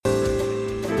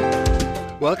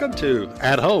Welcome to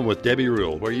At Home with Debbie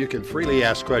Rule, where you can freely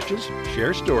ask questions,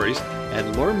 share stories,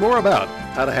 and learn more about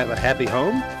how to have a happy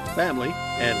home, family,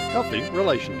 and healthy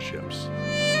relationships.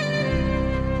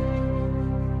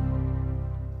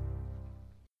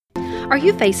 Are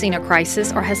you facing a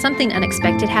crisis or has something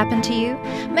unexpected happened to you?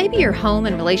 Maybe your home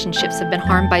and relationships have been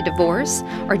harmed by divorce,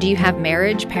 or do you have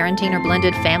marriage, parenting, or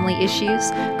blended family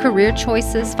issues, career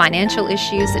choices, financial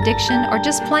issues, addiction, or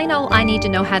just plain old I need to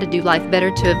know how to do life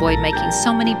better to avoid making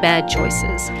so many bad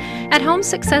choices? At Home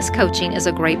Success Coaching is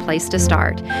a great place to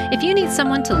start. If you need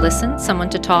someone to listen, someone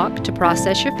to talk, to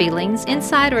process your feelings,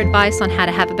 insight, or advice on how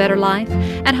to have a better life,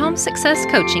 At Home Success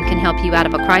Coaching can help you out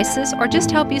of a crisis or just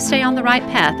help you stay on the right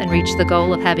path and reach the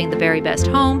goal of having the very best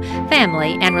home,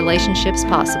 family, and relationships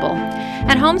possible.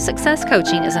 At Home Success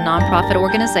Coaching is a nonprofit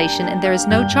organization and there is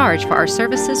no charge for our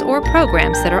services or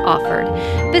programs that are offered.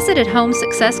 Visit at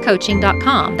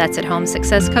homesuccesscoaching.com. That's at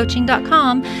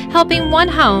homesuccesscoaching.com, helping one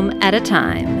home at a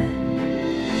time.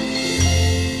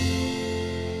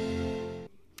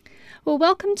 Well,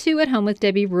 welcome to At Home with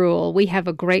Debbie Rule. We have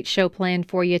a great show planned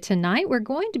for you tonight. We're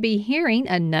going to be hearing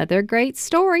another great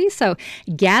story, so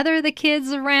gather the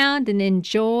kids around and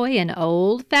enjoy an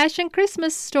old-fashioned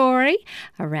Christmas story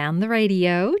around the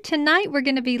radio. Tonight, we're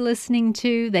going to be listening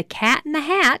to The Cat in the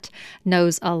Hat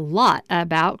Knows a Lot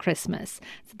About Christmas.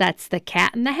 That's The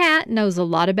Cat in the Hat Knows a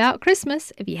Lot About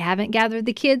Christmas. If you haven't gathered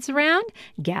the kids around,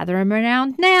 gather them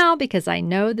around now because I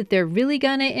know that they're really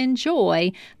going to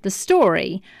enjoy the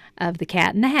story of The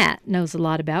Cat in the Hat Knows a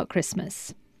Lot About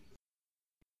Christmas.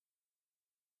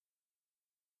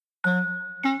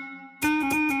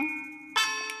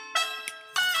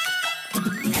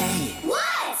 Hey,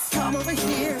 what? Come over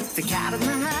here. The Cat in the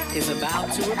Hat is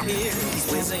about to appear.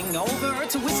 He's whizzing over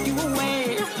to whisk you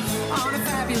away on a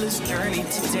fabulous journey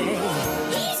today.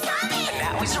 He's coming! And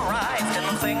now he's arrived in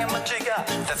the thingamajigger,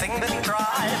 the thing that he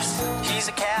drives. He's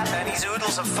a cat and he's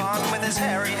oodles of fun with his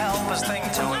hairy helpers, thing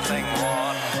two and thing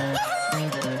one.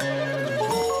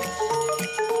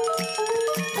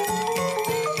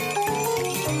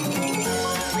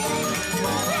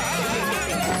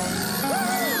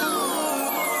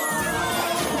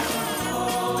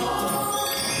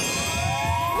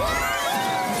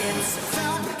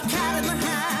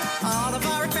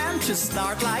 Just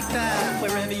start like that.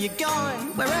 Wherever you're going,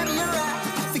 wherever you're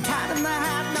at, the Cat in the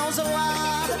Hat knows a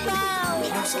lot about. He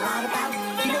knows a lot about.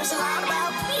 He knows a lot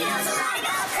about. He knows a lot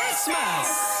about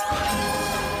Christmas.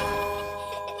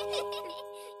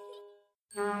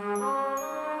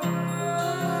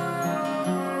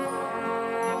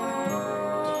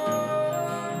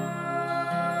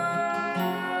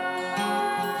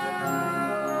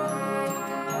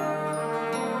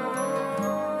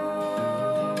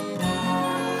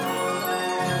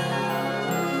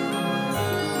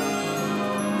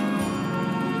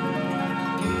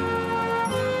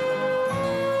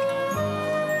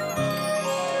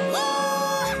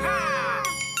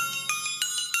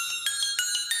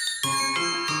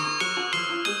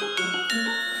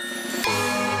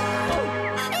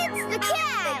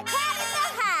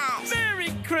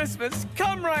 Christmas,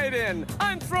 come right in.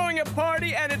 I'm throwing a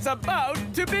party and it's about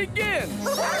to begin.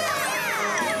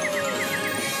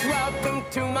 Welcome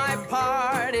to my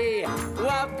party.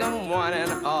 Welcome one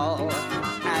and all.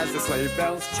 As the sleigh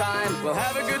bells chime, we'll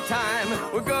have a good time.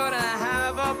 We're gonna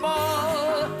have a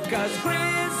ball. 'Cause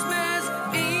Christmas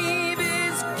Eve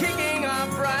is kicking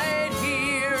off right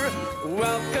here.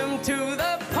 Welcome to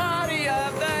the party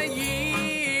of the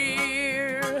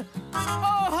year.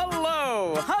 Oh,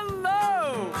 hello.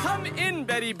 Come in,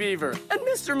 Betty Beaver and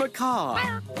Mr. Macaw.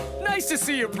 Nice to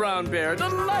see you, Brown Bear.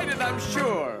 Delighted, I'm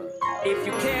sure. If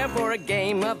you care for a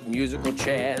game of musical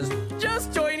chairs,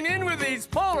 just join in with these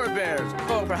polar bears.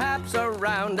 Or perhaps a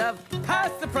round of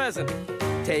Pass the Present.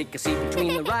 Take a seat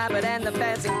between the rabbit and the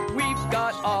pheasant. We've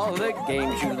got all the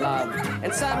games you love,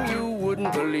 and some you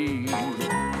wouldn't believe.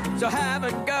 So have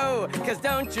a go, 'cause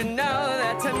don't you know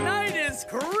that tonight is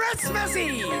Christmas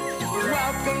Eve?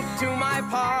 Welcome to my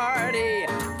party.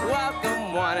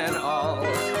 Welcome one and all.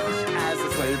 As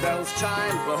the sleigh bells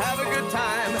chime, we'll have a good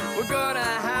time. We're gonna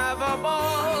have a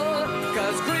ball.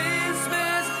 'Cause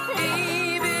Christmas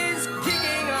Eve is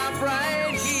kicking off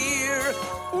right here.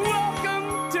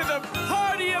 Welcome to the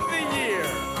party of the year.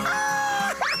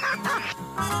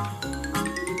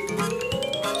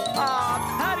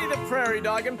 Patty the Prairie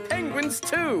Dog and penguins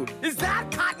too. Is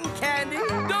that cotton candy?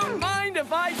 Don't mind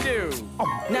if I do.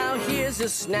 Now here's a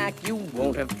snack you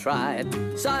won't have tried.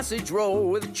 Sausage roll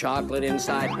with chocolate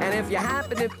inside. And if you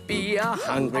happen to be a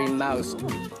hungry mouse,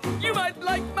 you might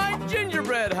like my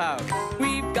gingerbread house.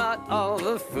 We've got all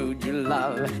the food you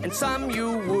love, and some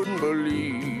you wouldn't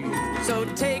believe. So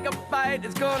take a bite alright,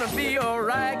 it's gonna be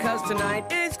alright, 'cause tonight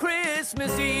is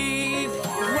Christmas Eve.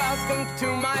 Welcome to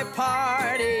my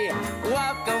party,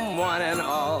 welcome one and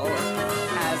all.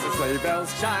 As the sleigh bells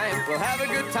chime, we'll have a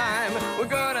good time, we're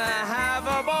gonna have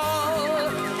a ball.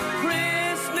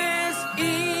 Christmas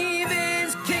Eve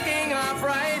is kicking off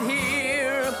right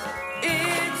here.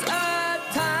 It's a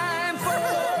time for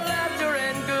laughter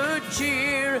and good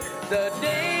cheer. The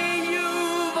day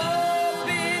you've all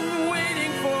been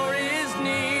waiting for is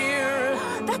near.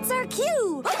 That's our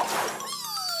cue.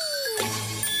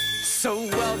 So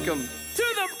welcome to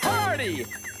the party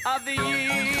of the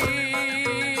year.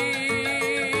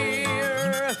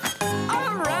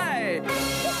 All right.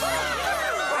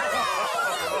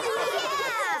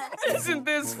 Isn't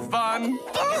this fun?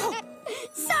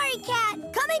 Sorry, Cat.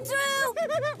 Coming through.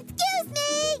 Excuse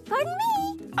me. Pardon me.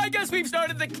 I guess we've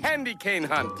started the candy cane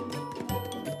hunt.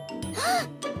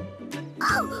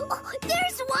 Oh,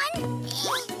 there's one.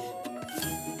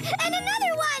 And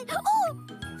another one. Oh.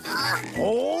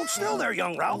 Hold still there,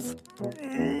 young Ralph.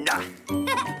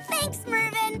 Thanks,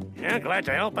 Mervyn. Yeah, glad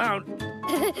to help out.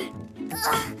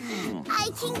 I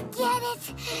can get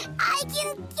it. I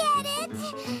can get it.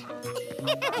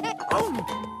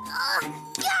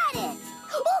 Got it.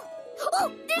 Oh,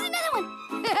 there's another one.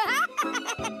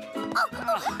 Oh,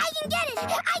 I can get it.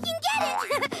 I can get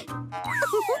it.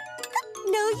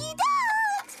 No, you don't.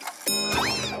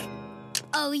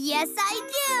 Oh, yes, I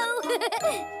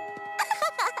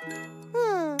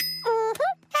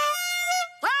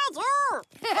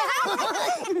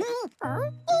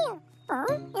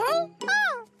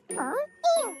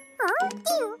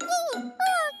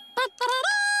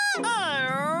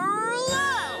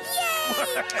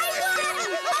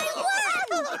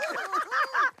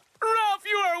Ralph,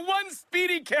 you are one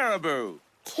speedy caribou.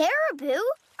 Caribou?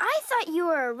 I thought you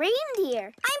were a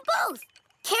reindeer. I'm both.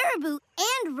 Caribou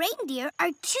and reindeer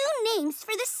are two names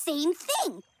for the same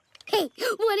thing. Hey,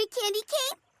 want a candy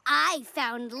cane? I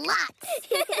found lots.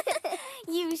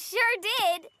 You sure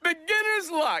did. Beginner's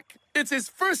luck. It's his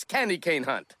first candy cane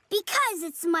hunt. Because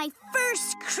it's my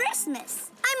first Christmas.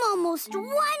 I'm almost 1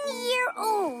 year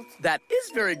old. That is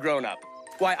very grown up.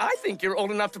 Why, I think you're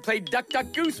old enough to play Duck,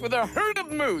 Duck, Goose with a herd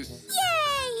of moose.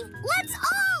 Yay! Let's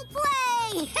all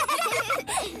play!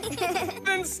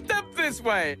 Then step this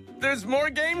way. There's more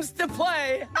games to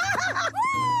play.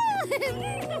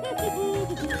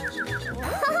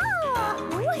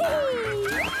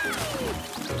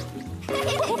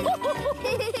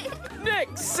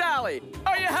 Nick, Sally,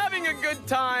 are you having a good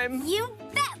time? You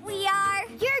bet we are.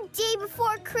 Your day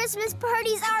before Christmas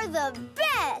parties are the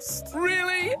best.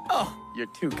 Really? Oh,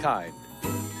 you're too kind.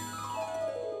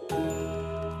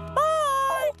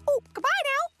 Bye. Oh, goodbye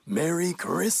now. Merry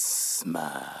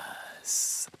Christmas.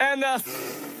 And the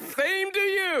same to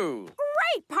you.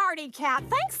 Great party, Cat.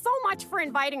 Thanks so much for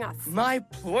inviting us. My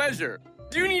pleasure.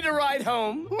 Do you need a ride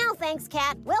home? No thanks,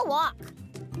 Cat. We'll walk.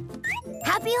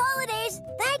 Happy holidays.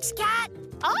 Thanks, Cat.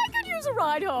 I could use a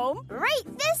ride home. Right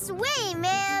this way,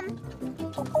 ma'am.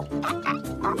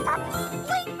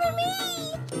 Wait for me.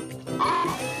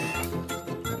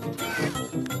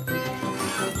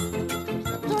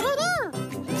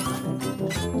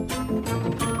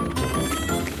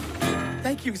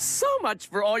 Thank you so much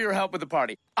for all your help with the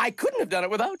party. I couldn't have done it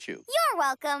without you. You're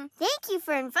welcome. Thank you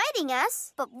for inviting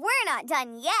us. But we're not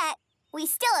done yet. We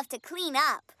still have to clean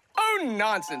up. Oh,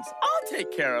 nonsense. I'll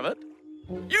take care of it.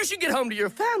 You should get home to your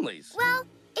families. Well,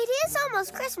 it is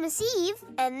almost Christmas Eve,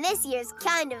 and this year's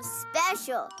kind of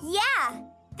special. Yeah.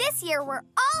 This year we're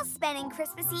all spending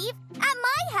Christmas Eve at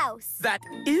my house. That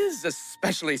is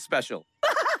especially special.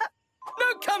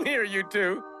 Now come here, you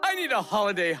two. I need a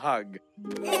holiday hug.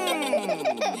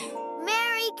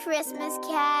 Merry Christmas,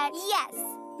 Cat. Yes.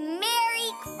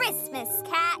 Merry Christmas,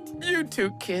 Cat. You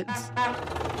two kids.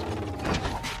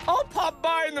 I'll pop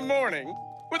by in the morning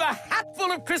with a hat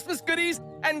full of Christmas goodies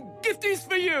and gifties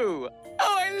for you.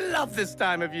 Oh, I love this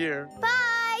time of year.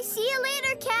 Bye. See you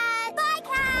later, Cat. Bye,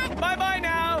 Cat. Bye-bye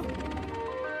now.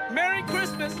 Merry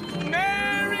Christmas.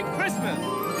 Merry Christmas.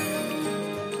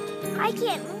 I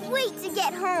can't wait to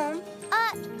get home.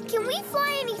 Can we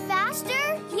fly any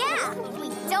faster? Yeah. We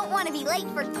don't want to be late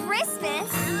for Christmas.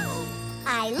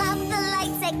 I love the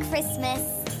lights at Christmas.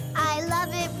 I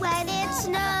love it when it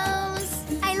snows.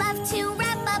 I love to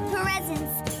wrap up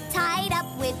presents tied up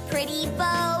with pretty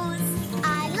bows.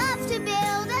 I love to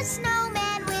build a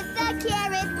snowman with a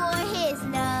carrot for his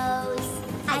nose.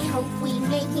 I hope we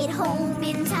make it home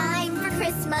in time for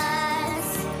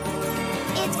Christmas.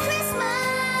 It's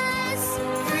Christmas,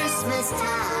 Christmas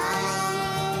time.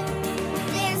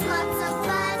 There's lots of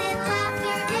fun and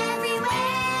laughter everywhere.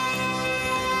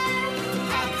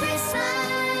 At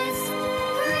Christmas,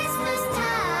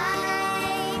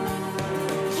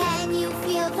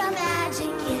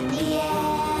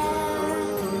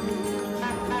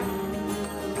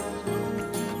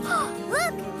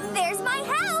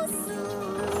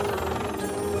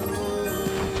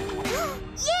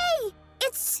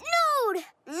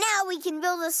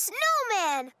 a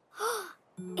snowman!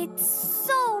 It's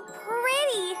so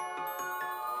pretty!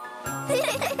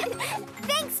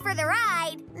 Thanks for the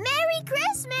ride! Merry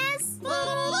Christmas!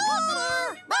 Bye!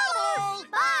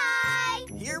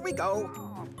 Here we go.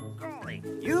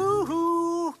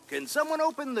 Yoo-hoo! Can someone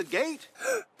open the gate?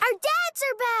 Our dads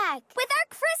are back! With our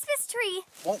Christmas tree!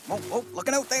 Whoa, whoa, whoa,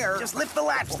 looking out there. Just lift the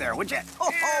latch there, would you?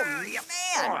 Oh,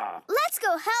 man! Let's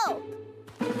go help!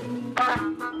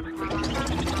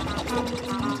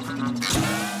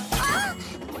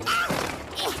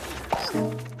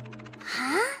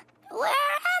 Huh? Where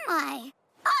am I?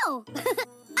 Oh,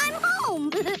 I'm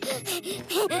home!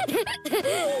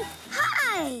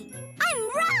 Hi! I'm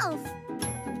Ralph!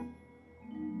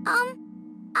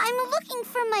 I'm looking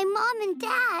for my mom and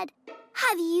dad.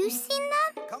 Have you seen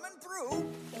them? Coming through.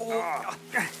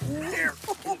 There.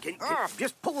 Can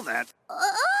just pull that.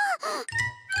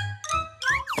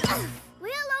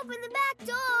 We'll open the back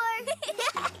door.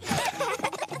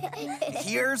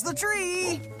 Here's the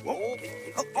tree. Whoa.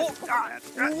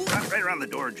 Right around the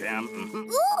door, Jam.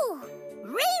 Mm-hmm. Ooh,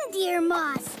 reindeer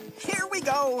moss. Here we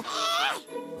go.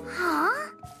 Huh?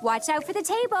 Watch out for the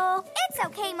table. It's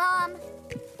okay, Mom.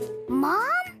 Mom?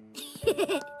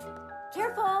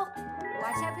 Careful.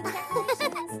 Watch out for the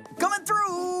decorations. Coming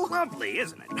through. Lovely,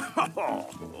 isn't it?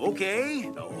 Okay.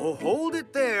 Oh, hold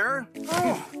it there.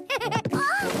 Help!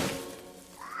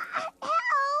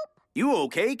 You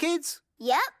okay, kids?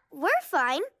 Yep, we're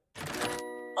fine.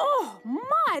 Oh,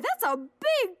 my, that's a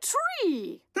big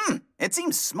tree. It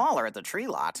seems smaller at the tree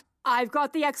lot. I've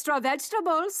got the extra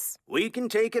vegetables. We can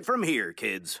take it from here,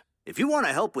 kids. If you want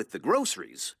to help with the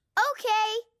groceries.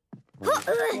 Okay.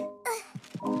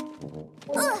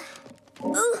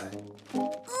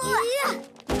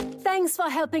 Thanks for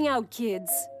helping out,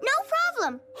 kids. No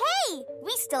problem. Hey,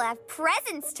 we still have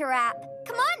presents to wrap.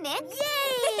 Come on, Nick.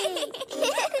 Yay!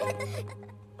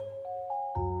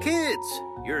 Kids,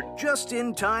 you're just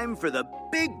in time for the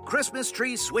big Christmas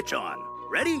tree switch on.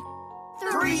 Ready?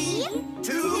 3,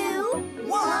 2,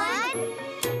 1.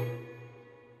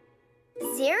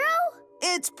 0?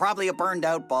 It's probably a burned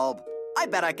out bulb. I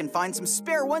bet I can find some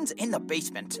spare ones in the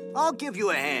basement. I'll give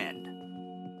you a hand.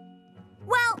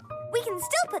 Well, we can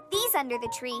still put these under the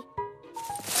tree.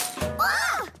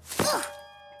 Ah! Ugh.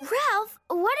 Ralph,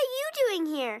 what are you doing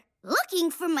here?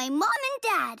 Looking for my mom and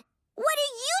dad. What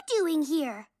are you doing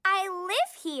here? I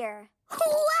live here.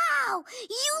 Wow!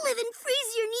 You live in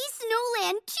Freeze Your Knee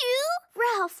Snowland, too?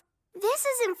 Ralph, this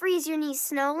isn't Freeze Your Knee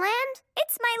Snowland.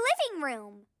 It's my living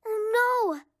room.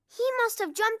 Oh, no. He must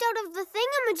have jumped out of the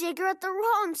thingamajigger at the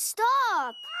wrong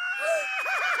stop.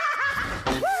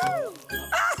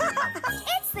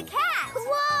 It's the cat.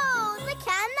 Whoa, the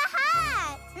cat in the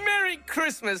hat. Merry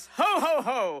Christmas! Ho, ho,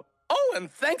 ho! Oh,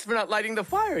 and thanks for not lighting the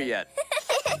fire yet.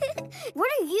 What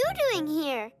are you doing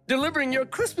here? Delivering your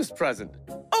Christmas present.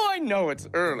 Oh, I know it's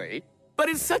early, but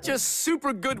it's such a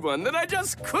super good one that I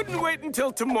just couldn't wait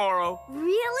until tomorrow.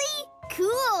 Really?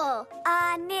 Cool.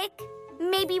 Nick,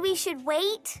 maybe we should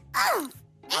wait?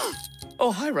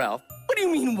 Oh, hi, Ralph. What do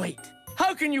you mean, wait?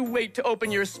 How can you wait to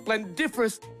open your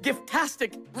splendiferous,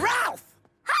 giftastic Ralph?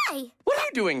 Hi. What are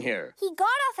you doing here? He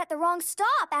got off at the wrong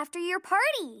stop after your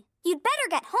party. You'd better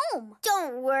get home.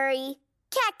 Don't worry.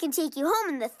 Cat can take you home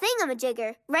in the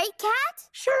thingamajigger. Right, Cat?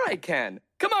 Sure I can.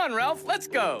 Come on, Ralph, let's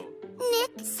go.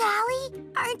 Nick, Sally,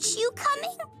 aren't you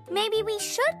coming? Maybe we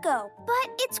should go. But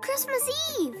it's Christmas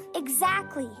Eve.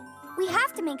 Exactly. We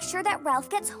have to make sure that Ralph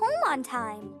gets home on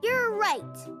time. You're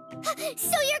right.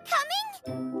 So you're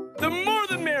coming? The more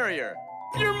the merrier.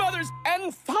 Your mothers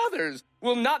and fathers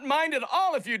will not mind at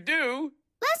all if you do.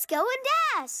 Let's go and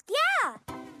ask. Yeah.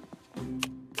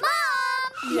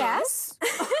 Mom! Yes?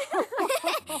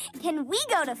 Can we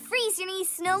go to Freeze Your Knee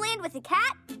Snowland with the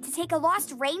cat to take a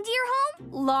lost reindeer home?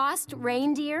 Lost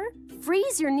reindeer?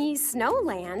 Freeze Your Knees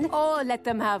Snowland? Oh, let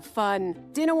them have fun.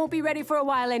 Dinner won't be ready for a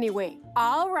while anyway.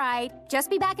 All right. Just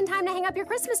be back in time to hang up your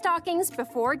Christmas stockings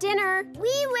before dinner.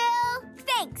 We will.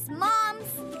 Thanks, Moms.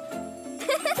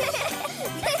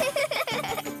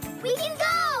 We can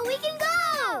go! We can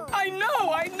go! I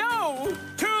know!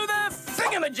 To the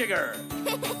thingamajigger!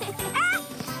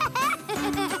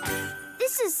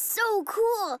 This is so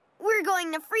cool. We're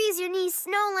going to Freeze Your Knee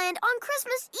Snowland on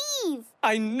Christmas Eve.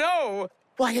 I know!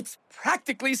 Why, it's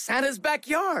practically Santa's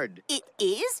backyard. It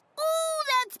is? Ooh,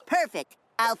 that's perfect.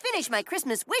 I'll finish my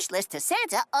Christmas wish list to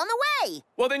Santa on the way.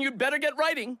 Well, then you'd better get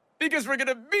writing, because we're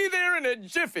gonna be there in a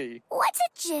jiffy. What's a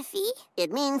jiffy?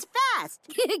 It means fast.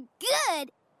 Good,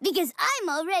 because I'm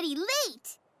already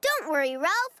late. Don't worry,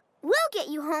 Ralph. We'll get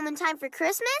you home in time for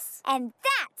Christmas. And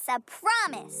that's a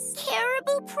promise.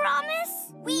 Caribou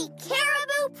promise? We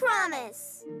Caribou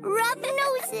promise. Rub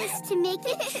noses to make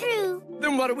it true.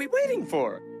 Then what are we waiting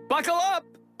for? Buckle up!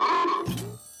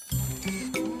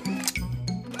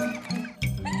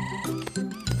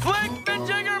 Flick the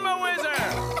jigger, my whizzer!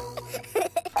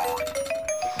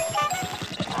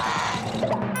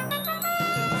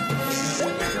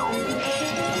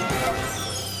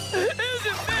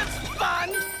 Isn't this fun?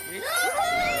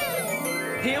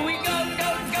 Here we go,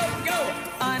 go, go, go!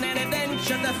 On an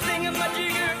adventure, the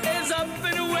thingamajigger is up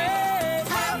and away!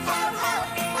 Ho, ho, ho!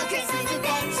 A Christmas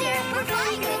adventure. We're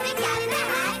flying with the Cat in the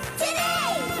Hat today.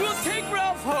 We'll take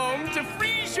Ralph home to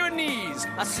freeze your knees,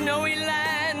 a snowy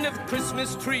land of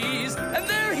Christmas trees. And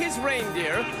there his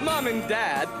reindeer, Mom and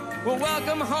Dad, will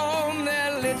welcome home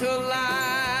their little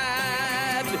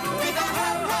lad. With a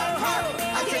ho, ho, ho!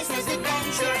 A Christmas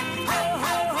adventure. Ho,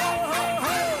 ho, ho, ho,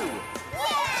 ho!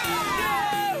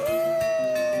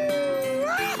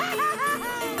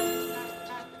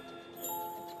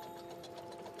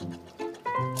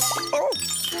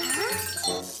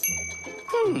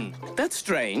 That's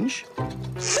strange. And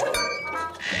so is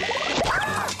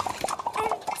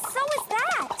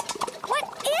that. What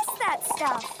is that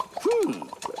stuff?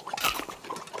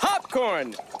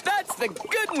 Popcorn! That's the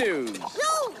good news!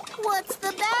 No, what's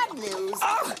the bad news?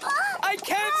 Ah, I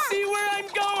can't see where I'm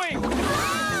going!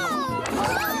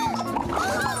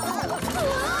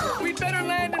 We'd better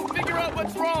land and figure out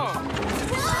what's wrong.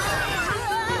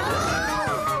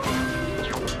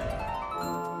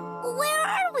 Where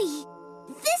are we?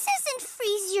 This isn't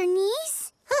Freeze Your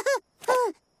Knees.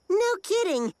 No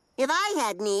kidding. If I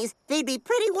had knees, they'd be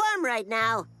pretty warm right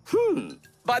now.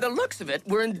 By the looks of it,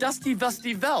 we're in Dusty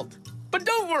Vusty Velt. But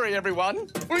don't worry, everyone.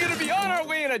 We're gonna be on our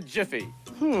way in a jiffy.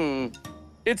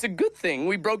 It's a good thing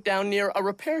we broke down near a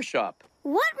repair shop.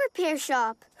 What repair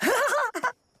shop?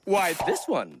 Why, this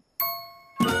one.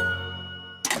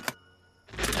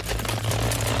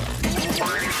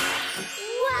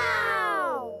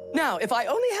 Wow! Now, if I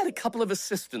only had a couple of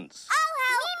assistants. I'll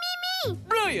help. Me.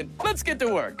 Brilliant. Let's get to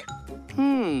work.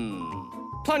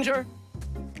 Plunger.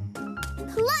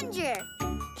 Plunger.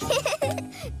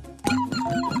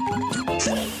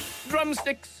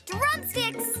 Drumsticks.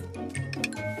 Drumsticks.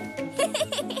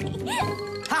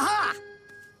 Ha-ha!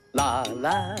 La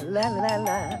la la la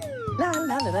la la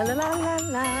la la la la la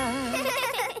la.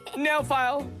 Nail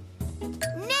file.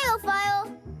 Nail file.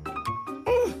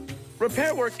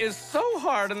 Repair work is so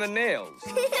hard on the nails.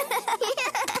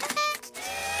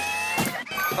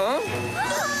 Huh?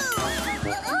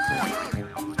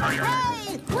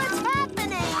 Hey, what's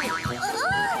happening?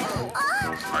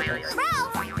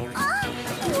 Ralph!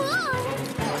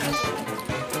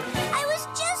 I was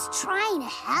just trying to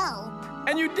help.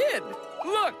 And you did.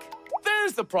 Look,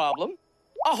 there's the problem.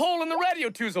 A hole in the radio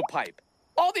Tuzel pipe.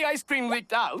 All the ice cream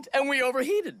leaked out, and we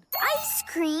overheated. Ice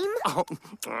cream?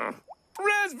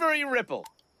 Raspberry Ripple.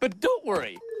 But don't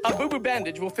worry, a boo-boo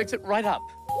bandage will fix it right up.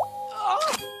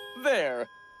 Ah, there.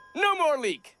 No more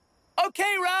leak.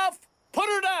 Okay, Ralph, put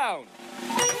her down.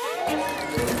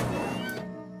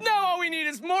 Now all we need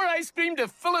is more ice cream to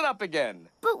fill it up again.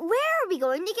 But where are we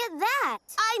going to get that?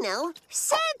 I know.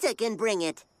 Santa can bring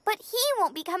it. But he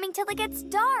won't be coming till it gets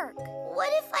dark.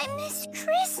 What if I miss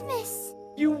Christmas?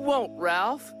 You won't,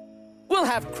 Ralph. We'll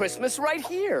have Christmas right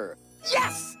here.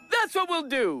 Yes! That's what we'll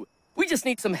do. We just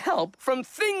need some help from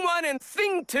Thing 1 and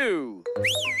Thing 2.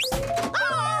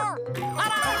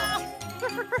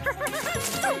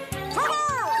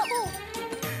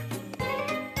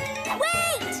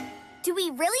 Wait! Do we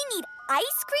really need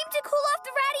ice cream to cool off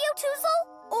the radio, Tuzel?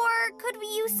 Or could we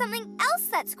use something else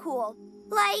that's cool?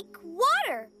 Like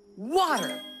water?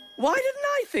 Water? Why didn't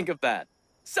I think of that?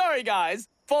 Sorry, guys.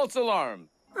 False alarm.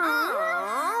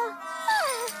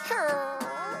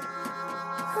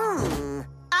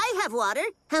 I have water.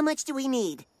 How much do we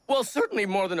need? Well, certainly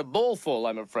more than a bowl full,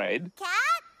 I'm afraid.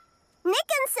 Cat? Nick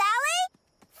and Sally?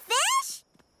 Fish?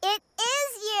 It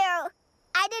is you.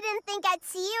 I didn't think I'd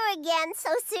see you again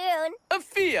so soon.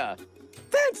 Afia,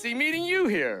 fancy meeting you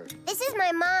here. This is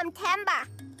my mom, Temba,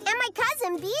 and my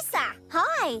cousin, Bisa.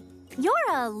 Hi. You're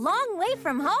a long way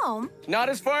from home. Not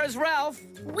as far as Ralph.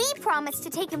 We promised to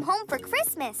take him home for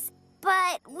Christmas,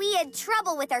 but we had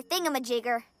trouble with our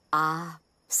thingamajigger. Ah,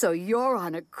 so you're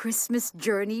on a Christmas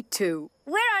journey, too.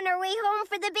 We're on our way home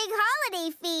for the big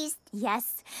holiday feast.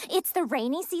 Yes, it's the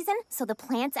rainy season, so the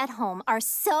plants at home are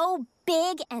so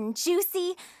big and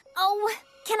juicy. Oh,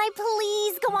 can I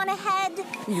please go on ahead?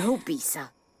 No, Bisa.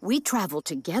 We travel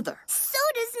together. So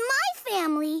does my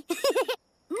family.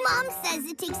 Mom says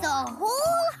it takes a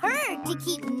whole herd to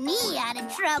keep me out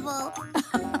of trouble.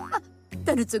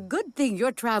 Then it's a good thing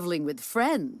you're traveling with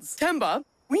friends. Temba,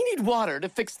 we need water to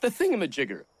fix the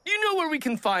thingamajigger. You know where we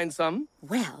can find some?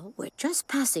 Well, we're just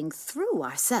passing through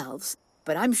ourselves,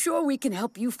 but I'm sure we can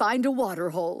help you find a water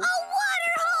hole. A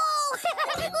water hole!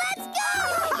 Let's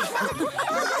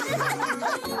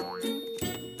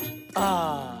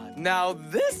go! Now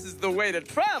this is the way to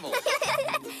travel.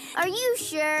 Are you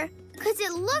sure? Because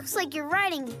it looks like you're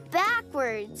riding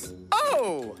backwards.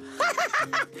 Oh!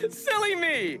 Silly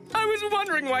me! I was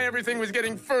wondering why everything was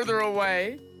getting further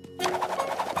away.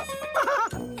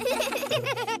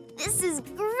 This is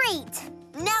great.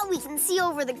 Now we can see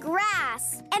over the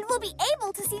grass. And we'll be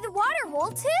able to see the water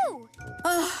hole, too.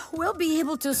 We'll be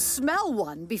able to smell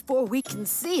one before we can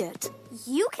see it.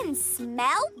 You can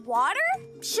smell water?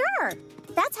 Sure.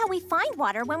 That's how we find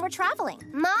water when we're traveling.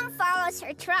 Mom follows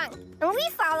her trunk, and we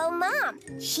follow Mom.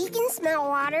 She can smell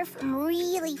water from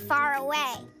really far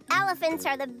away. Elephants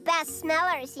are the best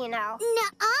smellers, you know.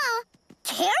 Nuh-uh.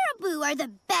 Caribou are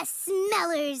the best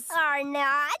smellers. Are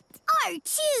not. Are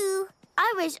too.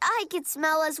 I wish I could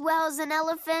smell as well as an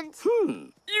elephant.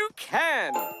 You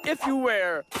can, if you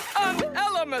wear an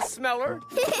Elema smeller.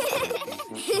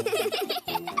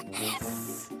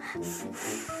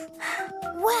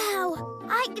 Wow,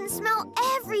 I can smell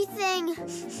everything.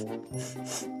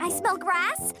 I smell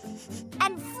grass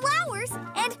and flowers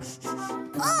and,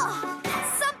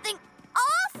 something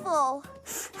awful.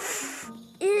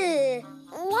 Ew,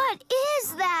 what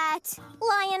is that?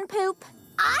 Lion poop.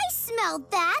 I smelled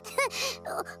that.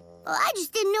 I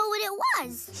just didn't know what it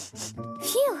was.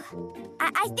 Phew.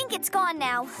 I think it's gone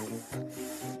now.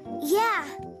 Yeah,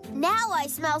 now I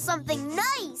smell something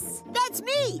nice. That's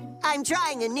me. I'm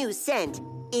trying a new scent.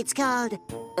 It's called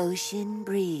Ocean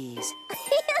Breeze.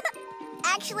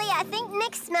 Actually, I think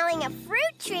Nick's smelling a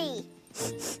fruit tree.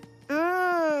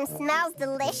 Smells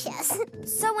delicious.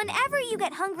 So whenever you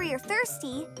get hungry or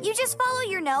thirsty, you just follow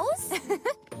your nose?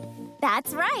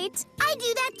 That's right. I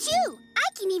do that too. I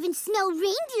can even smell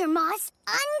reindeer moss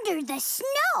under the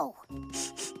snow.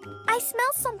 I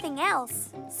smell something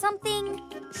else. Something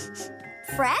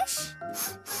fresh?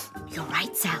 You're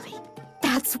right, Sally.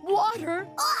 That's water.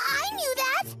 Oh, I knew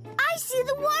that. I see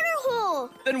the water hole.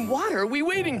 Then what are we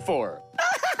waiting for?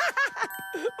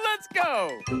 Let's go.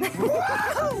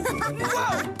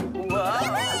 Whoa.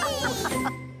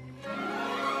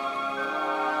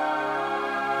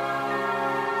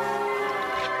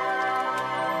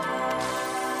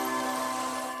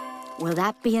 Will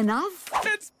that be enough?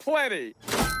 It's plenty.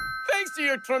 Thanks to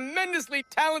your tremendously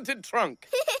talented trunk.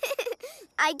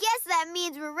 I guess that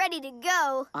means we're ready to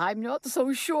go. I'm not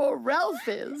so sure Ralph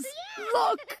is.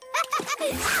 Look! Do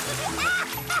it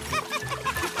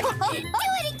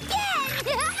again!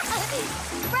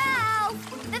 Ralph,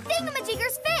 the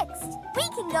thingamajigger's fixed. We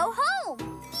can go home.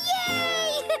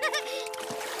 Yay!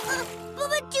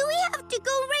 But do we have to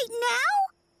go right now?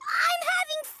 I'm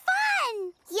having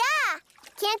fun! Yeah.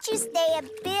 Can't you stay a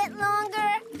bit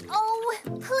longer? Oh,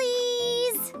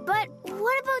 please. But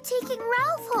what about taking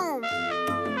Ralph home?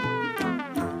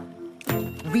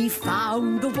 We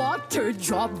found the water,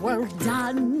 job well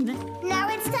done. Now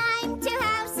it's time to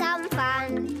have some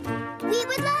fun. We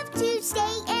would love to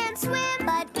stay and swim,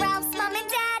 but Ralph's mom and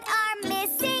dad are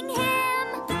missing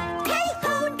him. Hey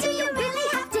ho, do you really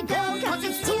have to go? 'Cause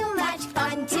it's too much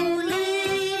fun to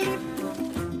leave.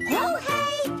 Oh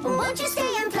hey, won't you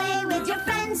stay and play with your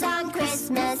friends on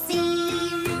Christmas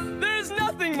Eve? There's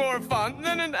nothing more fun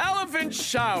than an elephant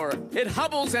shower. It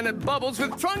hubbles and it bubbles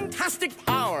with trunk-tastic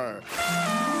power.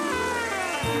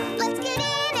 Let's get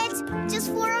in it,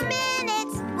 just for a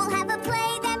minute. We'll have a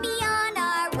play, then be on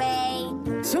our way.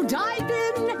 So dive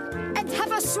in and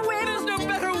have a swim. There's no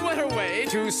better, wetter way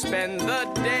to spend the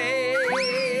day.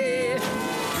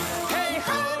 Hey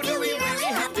ho, do we really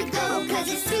have to go? 'Cause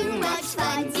it's too much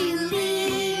fun to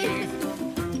leave.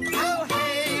 Oh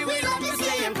hey, we love to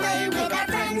stay and play with our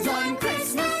friends on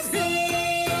Christmas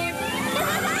Eve.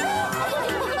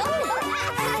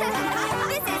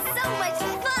 This is so much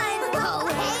fun. Oh,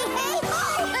 hey, hey, ho.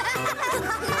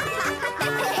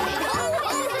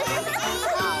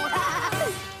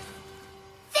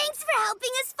 Thanks for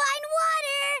helping us find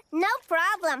water. No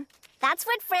problem. That's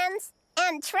what friends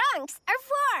and trunks are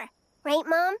for. Right,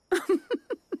 Mom?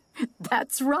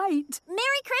 That's right.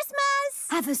 Merry Christmas!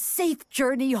 Have a safe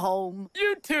journey home.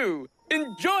 You too.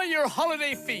 Enjoy your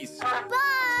holiday feast.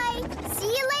 Bye! See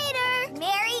you later!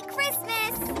 Merry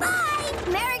Christmas! Bye!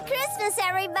 Merry Christmas,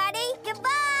 everybody!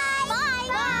 Goodbye! Bye!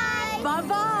 Bye!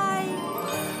 Bye-bye.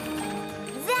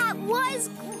 That was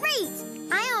great!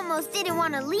 I almost almost didn't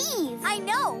want to leave. I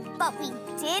know, but we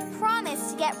did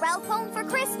promise to get Ralph home for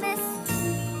Christmas.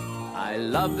 I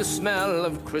love the smell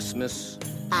of Christmas.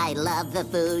 I love the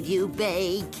food you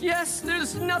bake. Yes,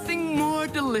 there's nothing more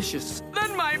delicious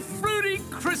than my fruity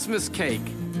Christmas cake.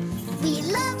 We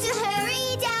love to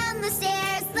hurry down the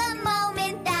stairs the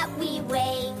moment that we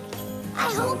wake.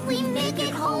 I hope we make it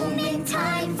home in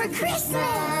time for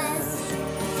Christmas.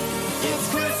 It's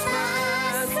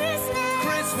Christmas, Christmas,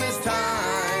 Christmas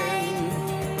time.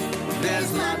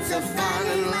 There's lots of fun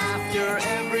and laughter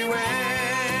everywhere.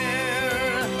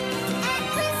 At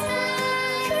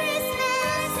Christmas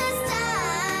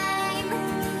time,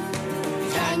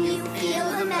 can you feel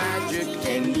the magic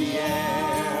in the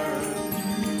air?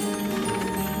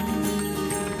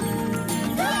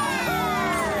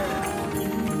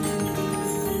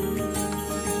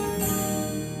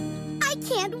 I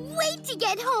can't wait to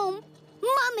get home.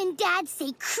 Mom and Dad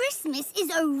say Christmas is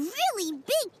a really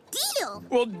big deal.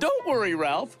 Well, don't worry,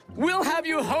 Ralph. We'll have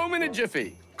you home in a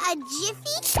jiffy. A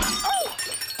jiffy? Oh!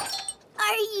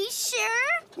 Are you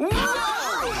sure? Don't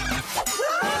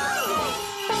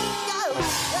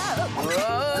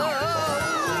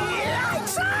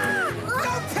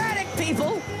panic,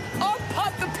 people. I'll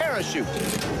pop the parachute.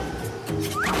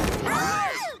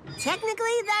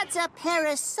 Technically, that's a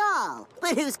parasol.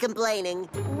 But who's complaining?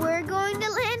 We're going to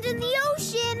land in the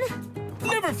ocean.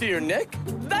 Never fear, Nick.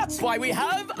 That's why we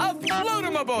have a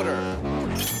float-em-a-boater.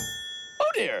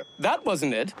 Oh, dear. That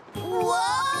wasn't it.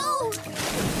 Whoa!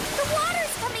 The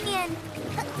water's coming in.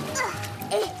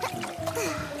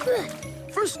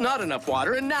 First, not enough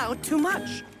water, and now too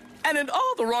much. And in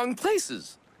all the wrong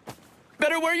places.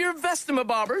 Better wear your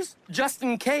vestima-bobbers, just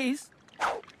in case.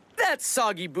 That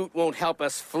soggy boot won't help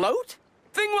us float.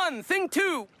 Thing one, thing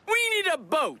two, we need a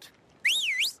boat.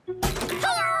 Maybe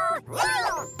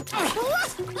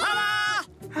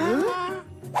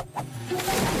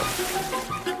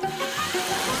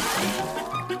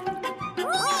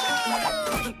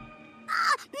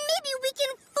we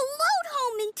can float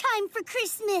home in time for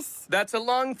Christmas. That's a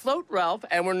long float, Ralph,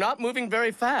 and we're not moving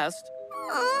very fast.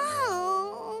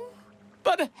 Oh.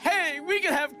 But hey, we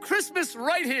can have Christmas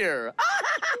right here.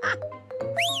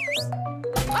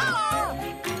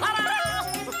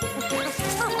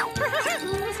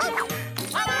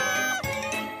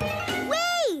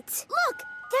 Wait! Look,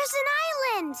 there's an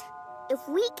island. If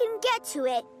we can get to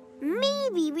it,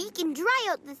 maybe we can dry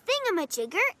out the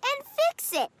thingamajigger and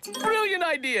fix it. Brilliant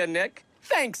idea, Nick.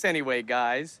 Thanks anyway,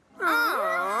 guys. But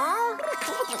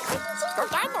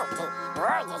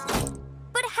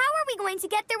how are we going to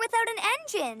get there without an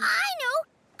engine? I know.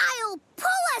 I'll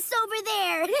pull us over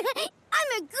there.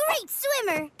 I'm a great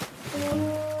swimmer.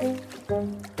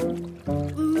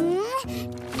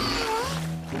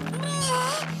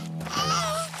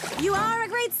 You are a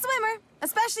great swimmer,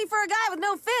 especially for a guy with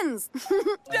no fins.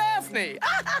 Daphne!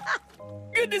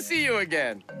 Good to see you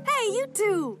again. Hey, you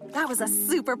too. That was a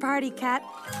super party, Cat.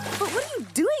 But what are you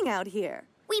doing out here?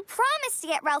 We promised to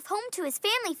get Ralph home to his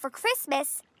family for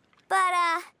Christmas, but,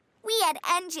 we had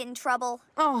engine trouble.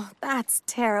 Oh, that's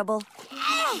terrible.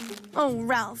 Oh,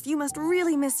 Ralph, you must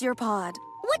really miss your pod.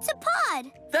 What's a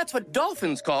pod? That's what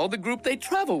dolphins call the group they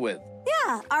travel with.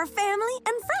 Yeah, our family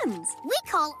and friends. We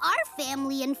call our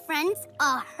family and friends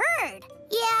a herd.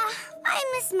 Yeah, I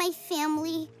miss my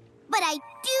family, but I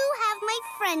do have my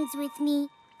friends with me.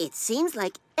 It seems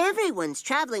like everyone's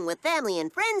traveling with family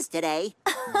and friends today.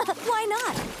 Why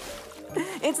not?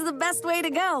 It's the best way to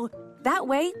go. That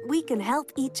way, we can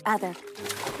help each other.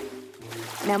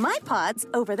 Now, my pod's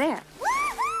over there.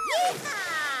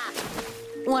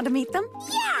 Yeehaw! Want to meet them?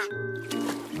 Yeah!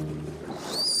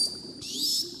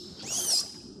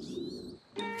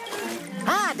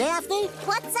 Hi, Daphne.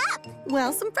 What's up?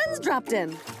 Well, some friends dropped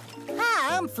in.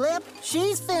 Hi, I'm Flip.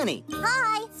 She's Finny.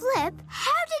 Hi, Flip.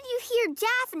 How did you hear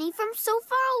Daphne from so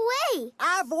far away?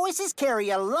 Our voices carry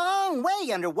a long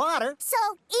way underwater. So,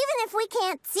 even if we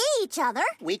can't see each other,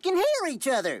 we can hear each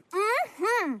other.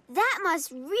 Mm-hmm. That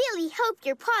must really help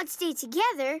your pod stay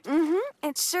together. Mm-hmm.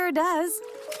 It sure does.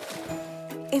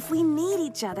 If we need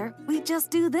each other, we just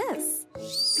do this.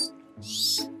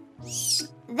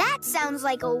 That sounds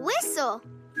like a whistle.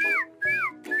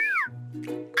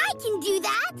 I can do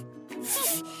that.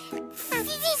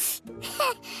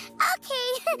 Okay,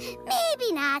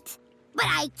 maybe not. But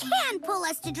I can pull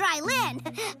us to dry land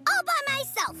all by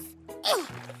myself.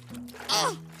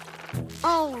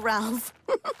 Oh, Ralph.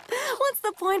 What's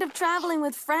the point of traveling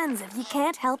with friends if you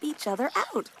can't help each other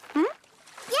out?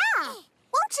 Yeah.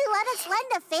 Won't you let us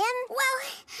lend a fin? Well,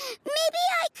 maybe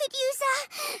I could use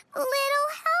a little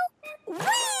help.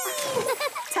 Whee!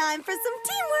 Time for some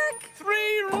teamwork.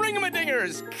 3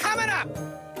 ring-a-ma-dingers coming up.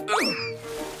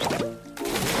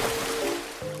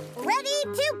 Ready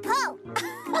to pull.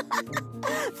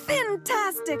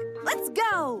 Fantastic! Let's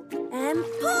go! And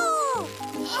pull!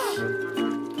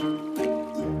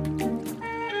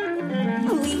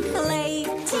 We play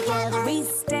together, we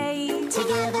stay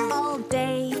together all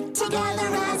day, Together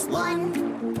as one.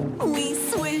 we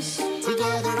swish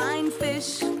together, find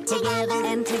fish together,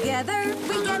 and together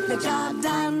we get the job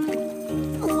done.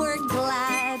 We're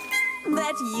glad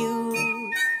that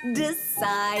you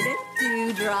decided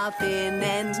to drop in,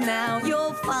 and now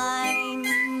you'll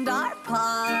find our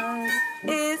pod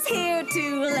is here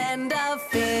to lend a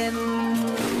fin.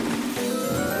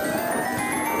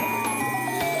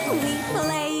 We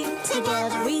play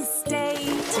together, we stay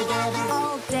together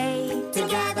all day,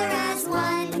 Together as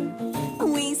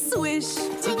one. we swish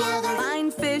Together.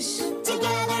 find fish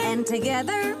Together. and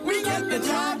together we get the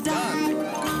job done.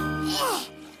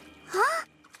 Huh?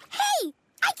 Hey!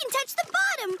 I can touch the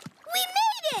bottom! We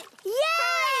made it!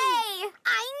 Yay!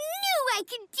 I knew I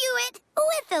could do it!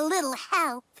 With a little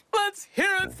help. Let's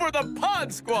hear it for the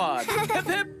Pod Squad. Hip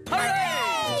hip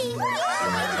hooray!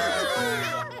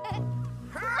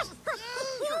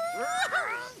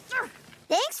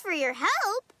 Thanks for your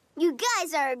help. You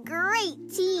guys are a great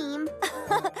team.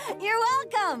 You're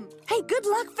welcome. Hey, good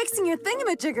luck fixing your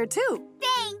thingamajigger, too.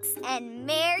 Thanks, and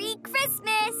Merry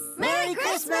Christmas! Merry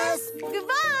Christmas!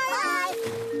 Goodbye!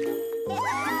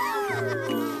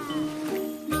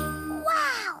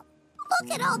 Wow!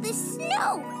 Look at all this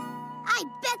snow! I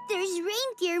bet there's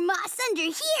reindeer moss under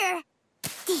here.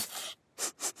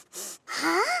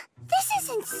 Huh? This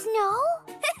isn't snow.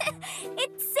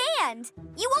 It's sand.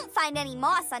 You won't find any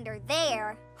moss under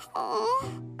there.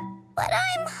 Oh, but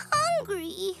I'm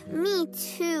hungry. Me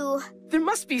too. There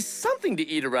must be something to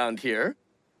eat around here.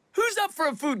 Who's up for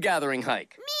a food gathering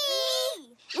hike?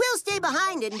 Me! We'll stay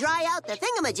behind and dry out the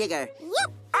thingamajigger.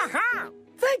 Yep. Aha!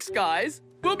 Thanks, guys.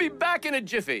 We'll be back in a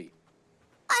jiffy.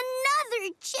 Another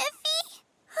jiffy?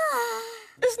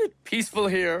 Isn't it peaceful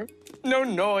here? No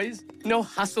noise, no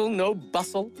hustle, no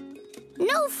bustle.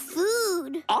 No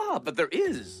food. Ah, but there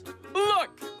is.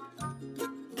 Look!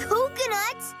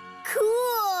 Coconuts?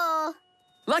 Cool.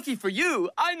 Lucky for you,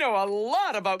 I know a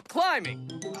lot about climbing.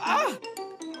 Ah!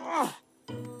 Ah!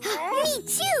 Me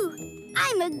too.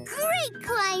 I'm a great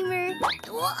climber.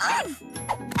 I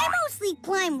mostly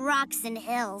climb rocks and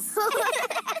hills.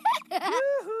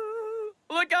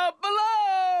 Look out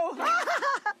below!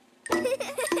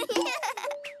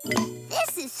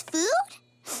 This is food?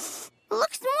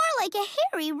 Looks more like a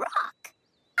hairy rock.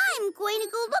 I'm going to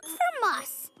go look for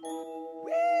moss.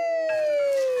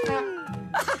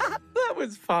 That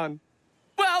was fun.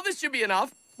 Well, this should be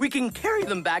enough. We can carry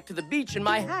them back to the beach in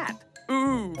my hat.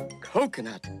 Ooh,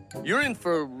 coconut. You're in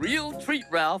for a real treat,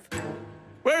 Ralph.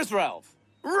 Where's Ralph?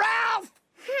 Ralph!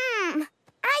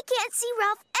 I can't see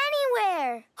Ralph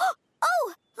anywhere.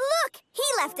 Oh, look! He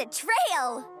left a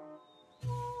trail.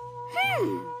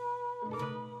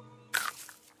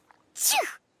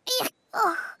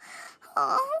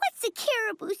 What's a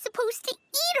caribou supposed to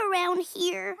eat around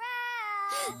here?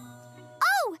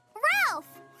 Oh, Ralph!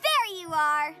 There you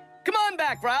are. Come on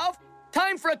back, Ralph.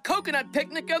 Time for a coconut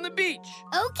picnic on the beach.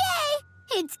 Okay,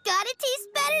 it's gotta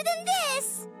taste better than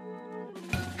this.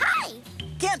 Hi!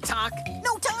 Can't talk.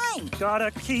 No time.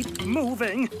 Gotta keep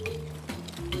moving.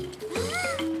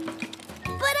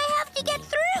 But I have to get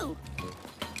through.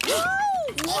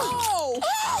 Whoa!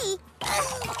 Hey!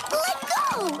 Let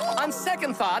go! On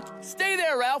second thought, stay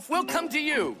there, Ralph. We'll come to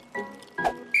you.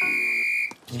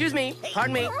 Excuse me.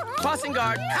 Pardon me. Crossing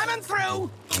guard. Coming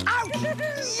through. Ouch!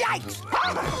 Yikes!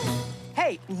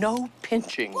 Hey, no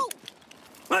pinching.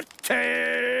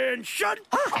 Attention!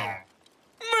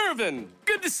 Mervyn,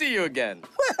 good to see you again.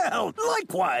 Well,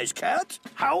 likewise, Cat.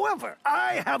 However,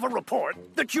 I have a report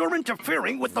that you're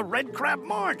interfering with the Red Crab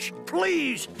March.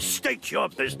 Please state your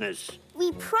business.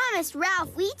 We promised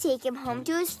Ralph we'd take him home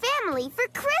to his family for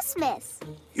Christmas.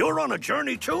 You're on a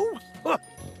journey too?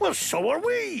 Well, so are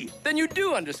we. Then you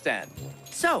do understand.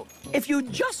 So, if you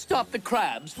just stop the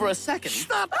crabs for a second...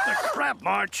 Stop the Crab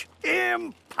March?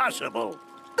 Impossible.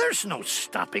 There's no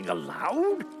stopping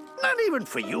allowed. Not even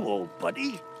for you, old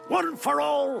buddy. One for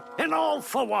all and all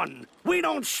for one. We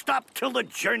don't stop till the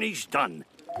journey's done.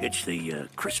 It's the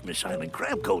Christmas Island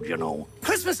Crab Code, you know.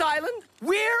 Christmas Island?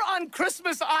 We're on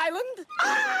Christmas Island?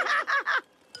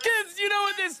 Kids, you know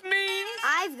what this means?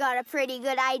 I've got a pretty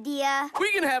good idea.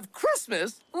 We can have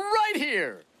Christmas right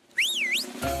here.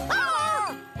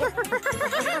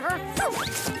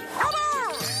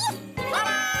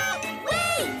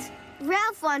 Wait!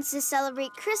 Ralph wants to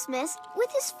celebrate Christmas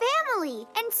with his family,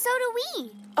 and so do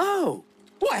we. Oh,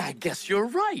 why, I guess you're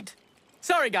right.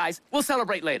 Sorry, guys. We'll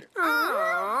celebrate later.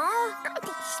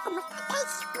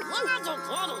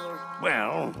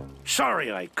 Well,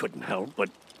 sorry I couldn't help, but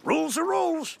rules are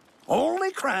rules.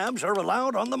 Only crabs are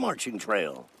allowed on the marching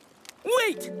trail.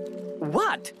 Wait!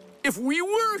 What if we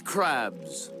were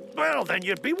crabs? Well, then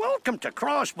you'd be welcome to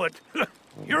cross, but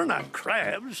you're not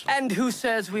crabs. And who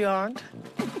says we aren't?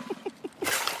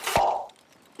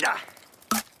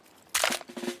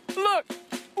 Look,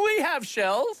 we have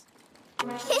shells.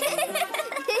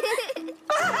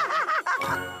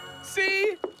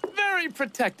 See? Very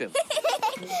protective.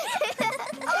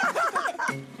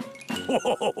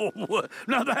 Whoa,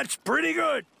 now that's pretty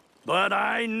good. But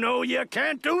I know you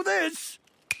can't do this.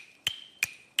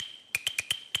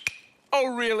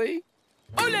 Oh, really?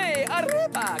 Ole,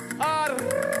 arriba,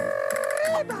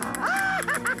 arriba.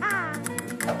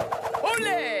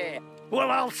 Ole!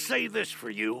 Well, I'll say this for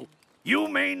you. You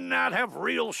may not have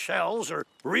real shells or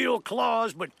real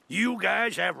claws, but you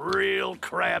guys have real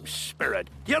crab spirit.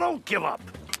 You don't give up.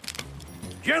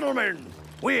 Gentlemen,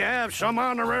 we have some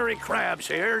honorary crabs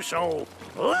here, so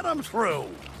let them through.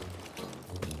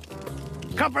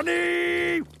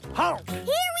 Company, halt! Here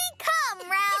we come,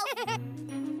 Ralph!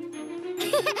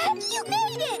 You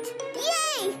made it!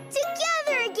 Yay!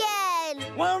 Together again!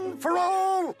 One for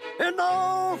all, and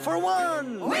all for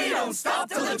one! We don't stop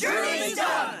till the journey's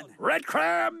done! Red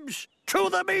crabs, to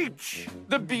the beach!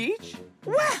 The beach?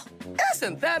 Well,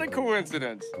 isn't that a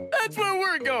coincidence? That's where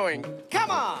we're going.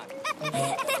 Come on!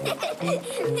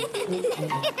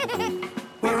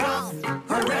 We're off,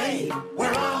 hooray,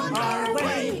 we're on our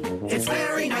way. It's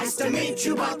very nice to meet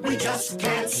you, but we just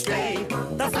can't stay.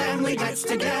 The family gets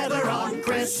together on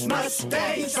Christmas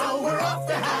Day, so we're off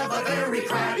to have a very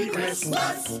crabby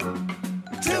Christmas.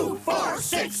 2, 4,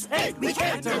 6, 8, we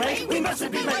can't delay, we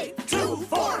mustn't be late. 2,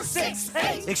 4, 6,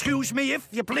 8. Excuse me, if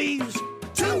you please.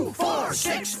 2, 4,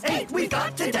 6, 8, we've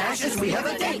got to dash as we have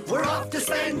a date. We're off to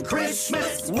spend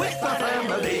Christmas with our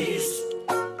families.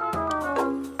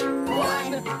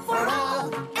 1 for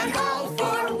all and all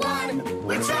for one.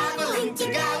 We're traveling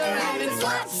together and it's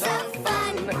lots of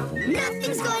fun.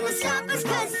 Nothing's going to stop us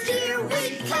 'cause here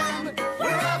we come.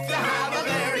 We're off to have a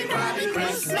very crabby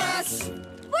Christmas.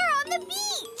 We're on the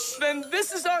beach! Then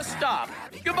this is our stop.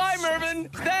 Goodbye, Mervyn.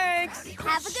 Thanks.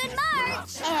 Have a good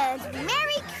march! And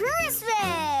Merry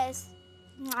Christmas!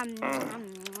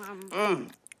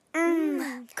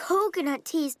 Coconut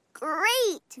tea's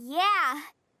great! Yeah,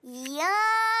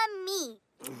 yummy!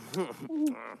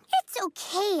 It's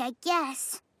okay, I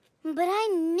guess. But I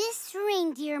miss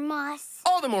reindeer moss.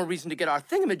 All the more reason to get our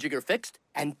thingamajigger fixed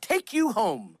and take you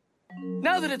home.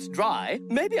 Now that it's dry,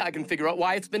 maybe I can figure out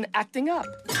why it's been acting up.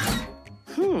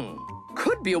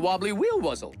 Could be a wobbly wheel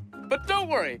wuzzle. But don't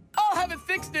worry, I'll have it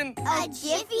fixed in... A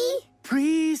jiffy?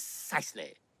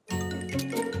 Precisely.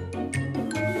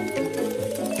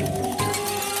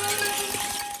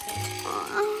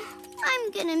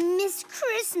 I'm gonna miss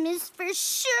Christmas for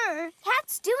sure.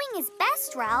 Cat's doing his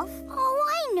best, Ralph. Oh,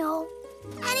 I know.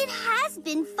 And it has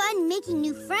been fun making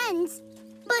new friends.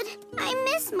 But I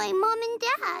miss my mom and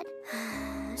dad.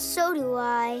 So do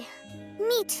I.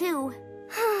 Me too.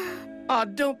 Aw,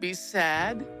 don't be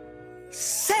sad.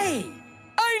 Say,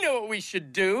 I know what we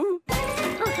should do.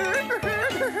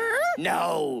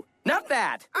 No, not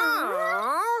that.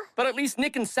 Aww. But at least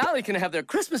Nick and Sally can have their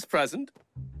Christmas present.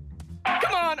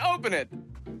 Come on, open it.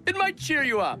 It might cheer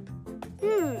you up.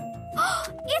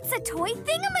 It's a toy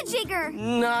thingamajigger.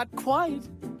 Not quite.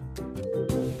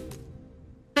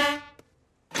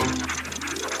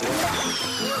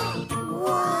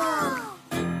 Whoa.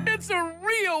 It's a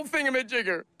real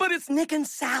thingamajigger, but it's Nick and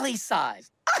Sally's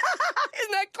size.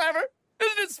 Isn't that clever?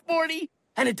 Isn't it sporty?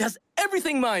 And it does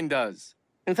everything mine does.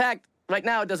 In fact, right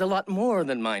now it does a lot more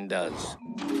than mine does.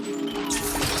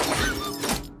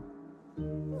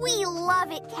 We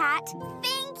love it, Cat.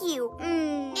 Thank you.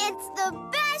 It's the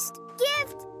best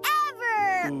gift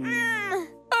ever.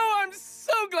 Oh, I'm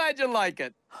so glad you like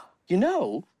it. You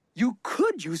know, you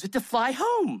could use it to fly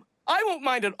home. I won't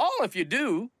mind at all if you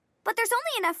do. But there's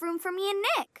only enough room for me and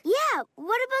Nick. Yeah,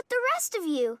 what about the rest of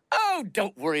you? Oh,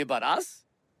 don't worry about us.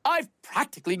 I've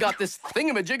practically got this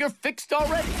thingamajigger fixed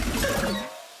already.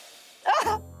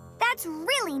 That's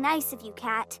really nice of you,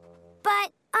 Cat.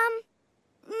 But,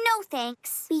 no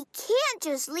thanks. We can't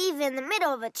just leave in the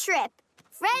middle of a trip.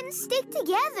 Friends stick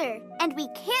together. And we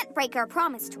can't break our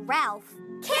promise to Ralph.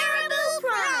 Caribou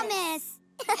promise!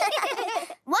 1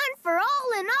 for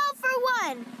all and all for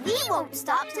one. We won't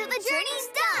stop till the journey's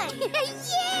done.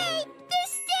 Yay! They're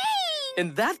staying!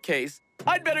 In that case,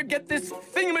 I'd better get this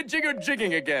thingamajigger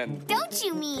jigging again. Don't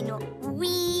you mean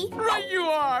we? Right you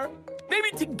are. Maybe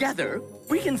together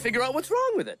we can figure out what's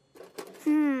wrong with it.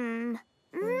 Maybe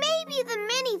the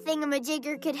mini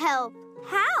thingamajigger could help.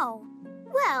 How?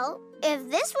 Well, if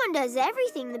this one does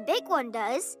everything the big one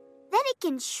does, then it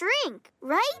can shrink,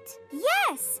 right?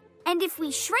 Yes! And if we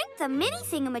shrink the mini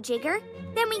thingamajigger,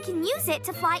 then we can use it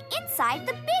to fly inside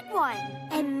the big one.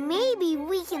 And maybe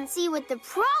we can see what the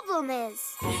problem is.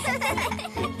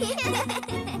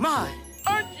 My,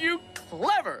 aren't you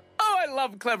clever? Oh, I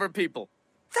love clever people.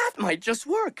 That might just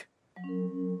work.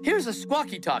 Here's a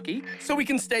squawky talkie so we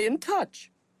can stay in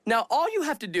touch. Now, all you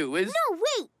have to do is... No,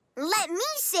 wait! Let me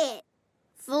say it!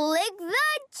 Flick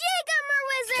the Jiggamer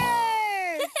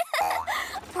Wizard!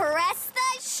 Press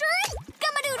the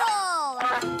Shrink-a-ma-doodle!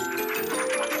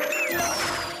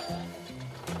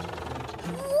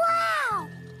 Wow!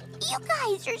 You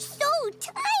guys are so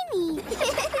tiny!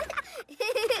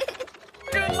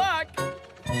 Good luck!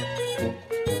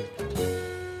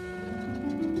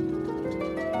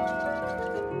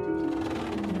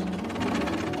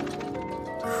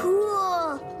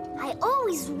 Cool! I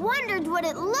always wondered what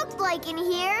it looked like in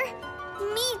here.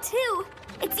 Me too.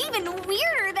 It's even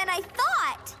weirder than I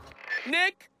thought.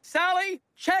 Nick, Sally,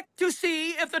 check to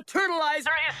see if the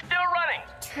turtleizer is still running.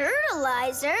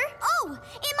 Turtleizer? Oh,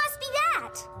 it must be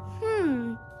that.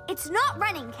 It's not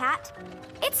running, Cat.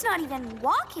 It's not even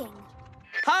walking.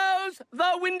 How's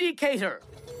the windicator?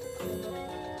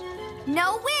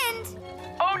 No wind.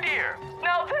 Oh, dear.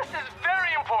 Now, this is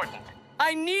very important.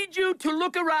 I need you to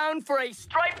look around for a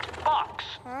striped box.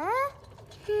 Huh?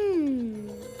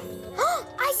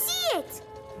 I see it!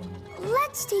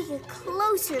 Let's take a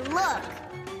closer look.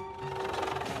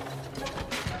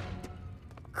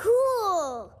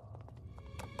 Cool!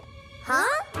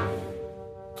 Huh?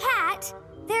 Cat,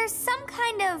 there's some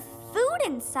kind of food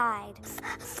inside.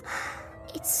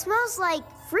 It smells like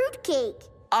fruitcake.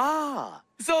 Ah,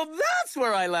 so that's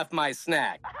where I left my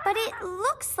snack. But it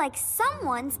looks like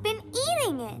someone's been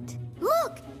eating it.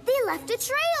 Look, they left a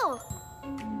trail.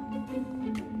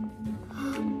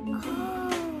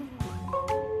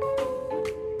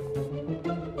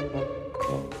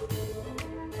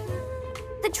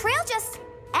 The trail just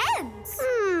ends.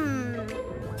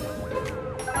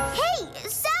 Hey,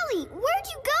 Sally, where'd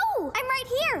you go? I'm right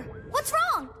here. What's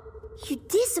wrong? You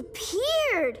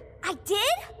disappeared. I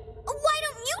did? Why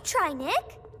don't you try,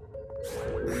 Nick?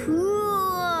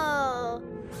 Cool.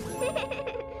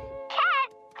 Cat,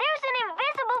 there's an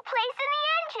invisible place in the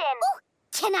engine. Oh,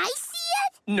 can I see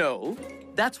it? No,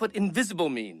 that's what invisible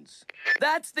means.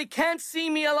 That's the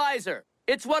can't-see-me-alizer.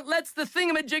 It's what lets the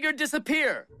thingamajigger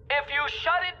disappear. If you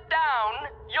shut it down,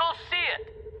 you'll see it.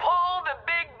 Pull the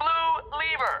big blue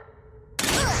lever.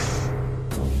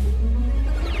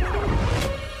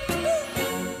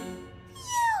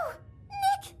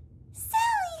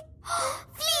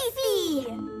 Fifi!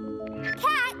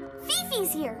 Cat,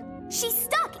 Fifi's here. She's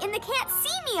stuck in the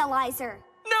can't-see-me-alizer.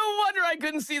 No wonder I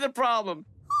couldn't see the problem.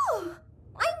 Oh,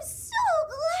 I'm so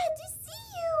glad to see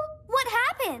you. What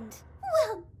happened?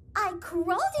 Well, I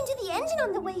crawled into the engine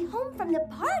on the way home from the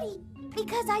party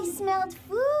because I smelled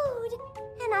food.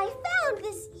 And I found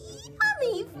this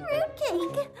yummy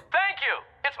fruitcake. Thank you.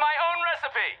 It's my own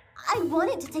recipe. I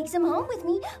wanted to take some home with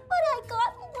me, but I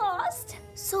got lost.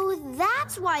 So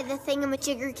that's why the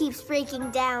thingamajigger keeps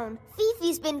breaking down.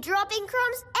 Fifi's been dropping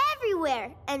crumbs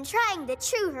everywhere and trying to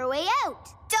chew her way out.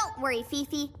 Don't worry,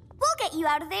 Fifi. We'll get you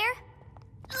out of there.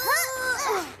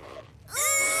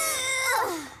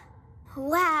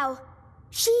 Wow,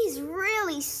 she's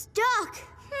really stuck.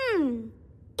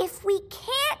 If we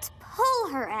can't pull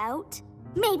her out,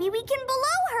 maybe we can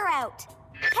blow her out.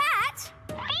 Cat!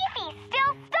 Fifi's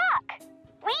still stuck.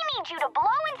 We need you to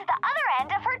blow into the other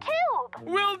end of her tube.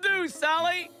 Will do,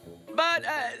 Sally. But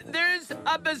there's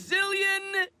a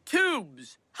bazillion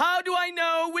tubes. How do I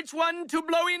know which one to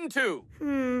blow into?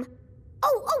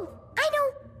 Oh, I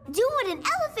know. Do what an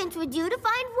elephant would do to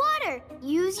find water.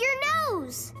 Use your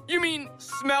nose. You mean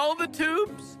smell the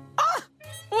tubes? Ah,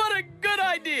 what a good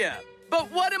idea.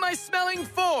 But what am I smelling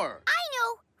for? I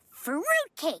know.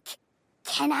 Fruitcake.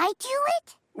 Can I do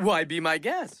it? Why, be my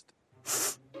guest.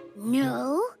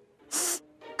 No. That's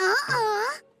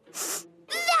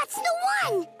the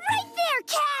one! Right there,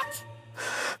 Cat!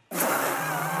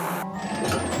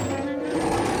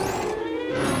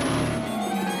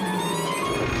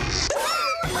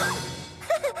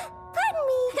 Pardon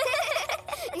me.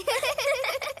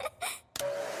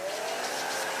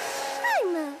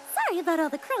 I'm sorry about all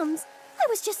the crumbs. I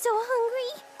was just so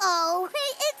hungry. Oh,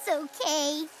 it's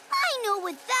okay. I know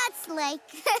what that's like.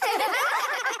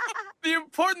 The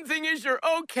important thing is you're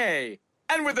okay.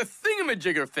 And with a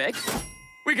thingamajigger fix,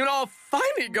 we can all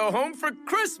finally go home for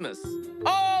Christmas.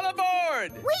 All aboard!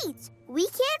 aboard! Wait, we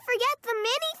can't forget the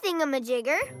mini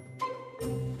thingamajigger.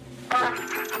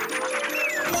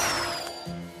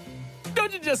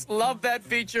 Don't you just love that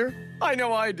feature? I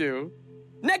know I do.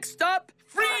 Next stop,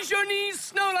 Freeze Your Knees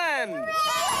Snowland!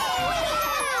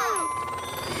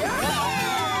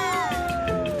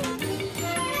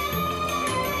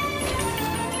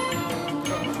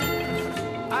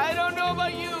 I don't know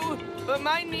about you, but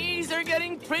my knees are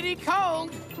getting pretty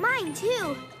cold. Mine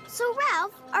too. So,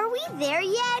 Ralph, are we there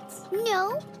yet?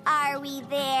 No. Are we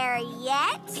there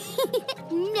yet?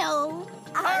 No.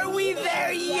 Are we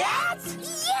there yet?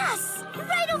 Yes!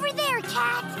 Right over there,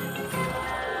 Cat!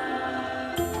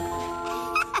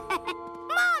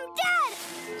 Mom, Dad!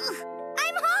 Ugh,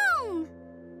 I'm home!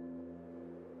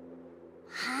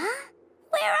 Huh?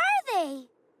 Where are they?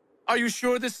 Are you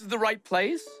sure this is the right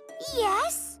place?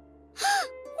 Yes.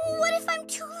 What if I'm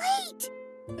too late?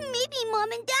 Maybe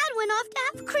Mom and Dad went off to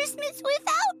have Christmas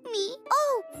without me.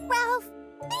 Oh, Ralph,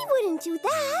 they wouldn't do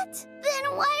that.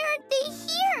 Then why aren't they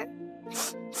here?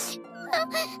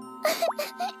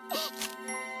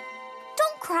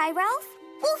 Don't cry, Ralph.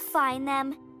 We'll find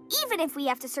them, even if we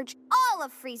have to search all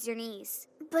of Freeze Your Knees.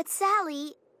 But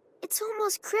Sally, it's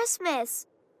almost Christmas.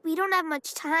 We don't have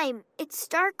much time. It's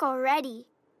dark already.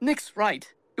 Nick's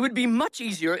right. It would be much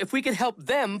easier if we could help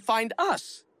them find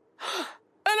us.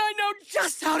 And I know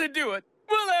just how to do it.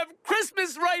 We'll have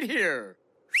Christmas right here.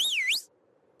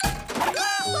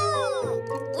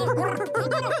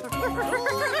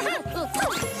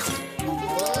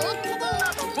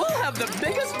 We'll have the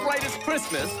biggest, brightest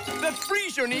Christmas that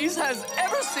Freeze Your Knees has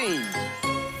ever seen.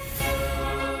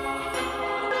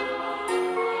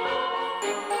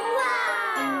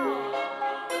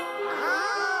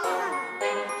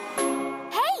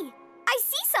 Hey, I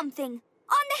see something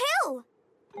on the hill.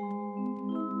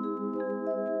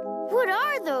 What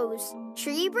are those?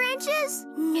 Tree branches?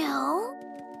 No.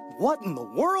 What in the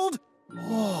world?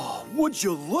 Oh, would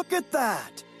you look at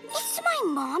that? It's my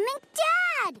Mom and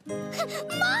Dad!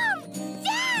 Mom!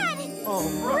 Dad! Oh,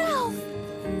 Ralph!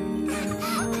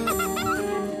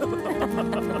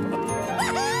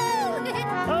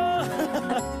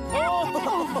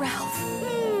 Oh, Ralph.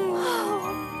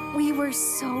 We were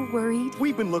so worried.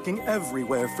 We've been looking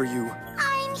everywhere for you.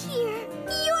 I'm here.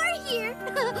 You're here.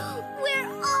 We're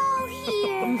all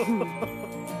here.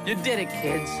 You did it,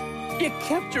 kids. You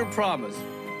kept your promise.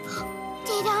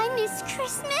 Did I miss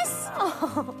Christmas?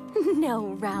 Oh,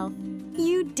 no, Ralph.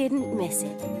 You didn't miss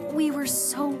it. We were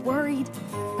so worried.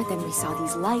 But then we saw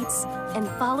these lights and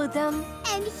followed them.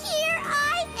 And here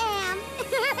I am.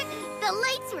 The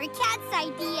lights were Cat's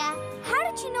idea. How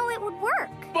did you know it would work?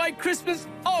 Why, Christmas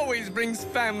always brings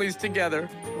families together.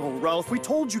 Oh, Ralph, we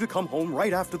told you to come home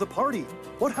right after the party.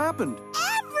 What happened?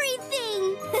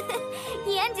 Everything!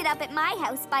 He ended up at my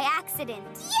house by accident.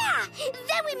 Yeah!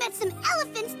 Then we met some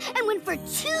elephants and went for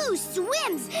 2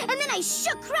 swims. And then I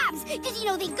shook crabs because,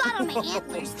 they got on my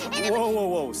antlers. And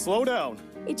Whoa. Slow down.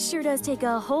 It sure does take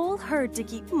a whole herd to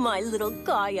keep my little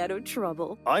guy out of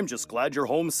trouble. I'm just glad you're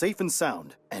home safe and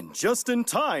sound. And just in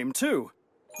time, too.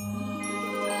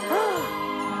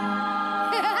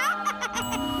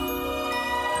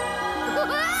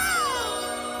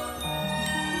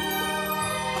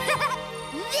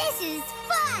 This is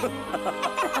fun!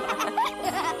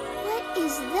 What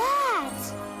is that?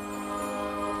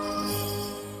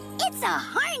 It's a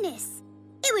harness.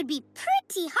 It would be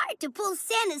pretty hard to pull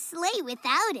Santa's sleigh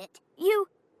without it. You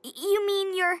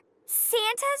mean you're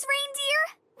Santa's reindeer?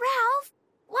 Ralph,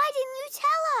 why didn't you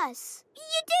tell us?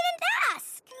 You didn't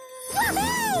ask.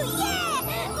 Woohoo! Yeah!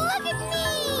 Look at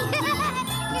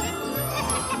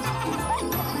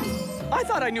I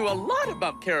thought I knew a lot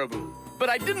about caribou, but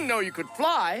I didn't know you could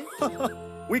fly.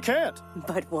 We can't.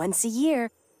 But once a year,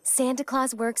 Santa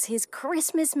Claus works his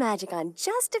Christmas magic on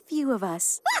just a few of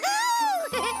us.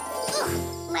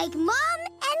 Woohoo! Like Mom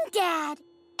and Dad.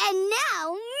 And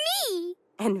now me.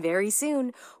 And very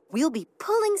soon, we'll be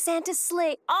pulling Santa's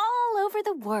sleigh all over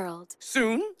the world.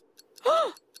 Soon?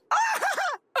 Oh,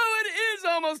 it is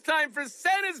almost time for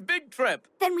Santa's big trip.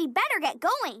 Then we better get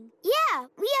going. Yeah,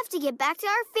 we have to get back to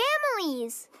our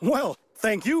families. Well,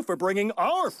 thank you for bringing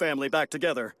our family back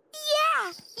together. Yeah,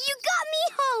 you got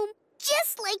me home,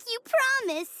 just like you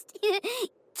promised.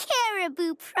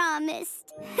 Caribou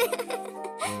promised.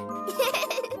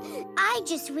 I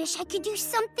just wish I could do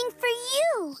something for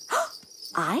you.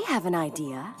 I have an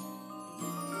idea.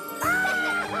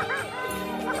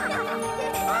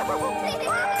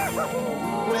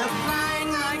 We're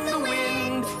flying like the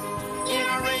wind in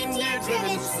a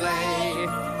reindeer-driven sleigh,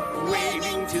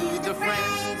 waving to the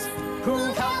friends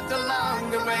who've helped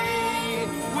along the way.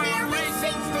 We're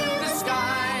racing through the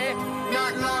sky,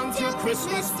 not long to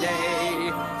Christmas Day.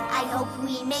 I hope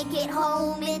we make it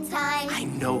home in time. I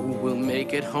know we'll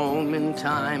make it home in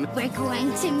time. We're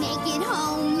going to make it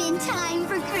home in time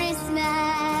for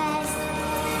Christmas.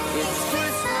 It's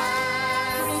Christmas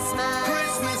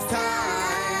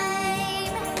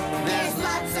time. There's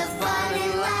lots of fun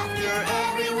and laughter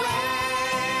everywhere.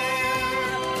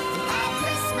 At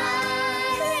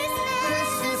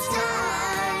Christmas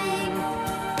time,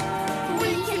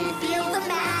 we can feel the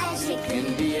magic in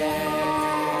the air.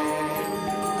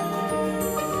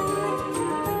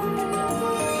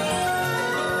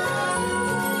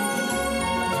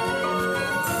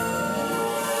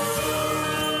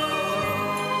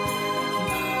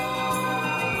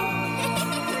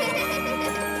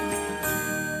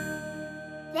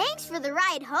 Thanks for the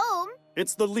ride home.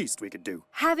 It's the least we could do.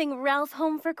 Having Ralph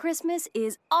home for Christmas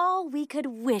is all we could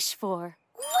wish for.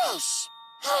 Wish?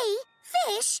 Hey,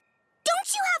 Fish,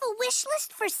 don't you have a wish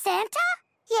list for Santa?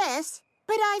 Yes,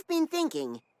 but I've been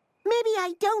thinking. Maybe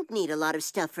I don't need a lot of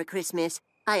stuff for Christmas.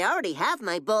 I already have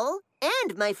my bowl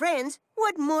and my friends.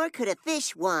 What more could a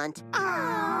fish want?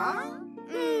 Aww.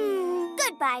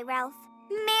 Goodbye, Ralph.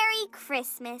 Merry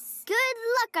Christmas. Good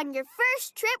luck on your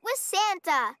first trip with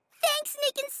Santa. Thanks,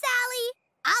 Nick and Sally.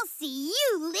 I'll see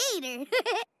you later.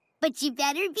 But you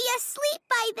better be asleep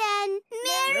by then.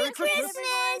 Merry Christmas.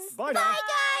 Bye, Bye,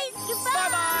 guys. Goodbye.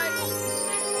 Bye-bye.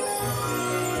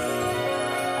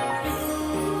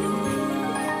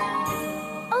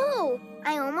 Oh,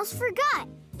 I almost forgot.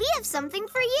 We have something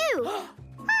for you.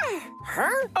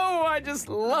 Her? Oh, I just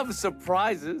love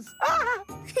surprises.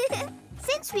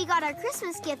 Since we got our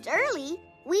Christmas gift early,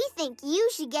 we think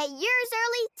you should get yours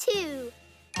early, too.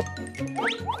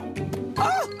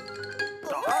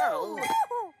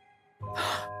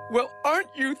 Well,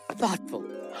 aren't you thoughtful?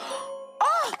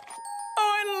 Oh,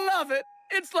 I love it.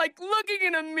 It's like looking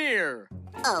in a mirror.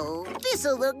 Oh,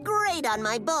 this'll look great on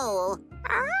my bowl.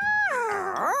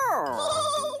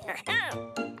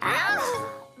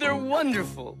 They're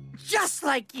wonderful, just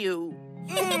like you.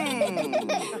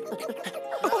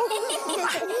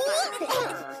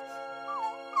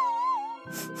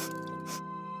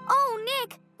 Oh,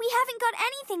 Nick, we haven't got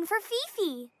anything for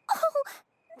Fifi. Oh,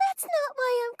 that's not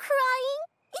why I'm crying.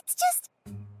 It's just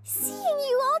seeing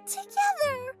you all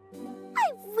together.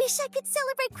 I wish I could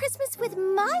celebrate Christmas with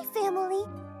my family,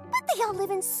 but they all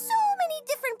live in so many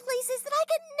different places that I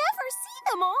could never see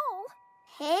them all.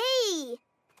 Hey,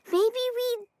 maybe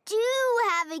we do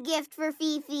have a gift for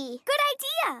Fifi. Good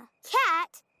idea.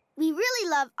 Cat, we really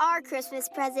love our Christmas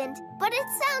present, but it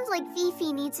sounds like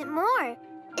Fifi needs it more.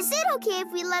 Is it okay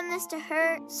if we lend this to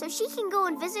her so she can go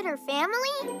and visit her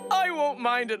family? I won't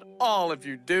mind at all if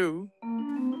you do.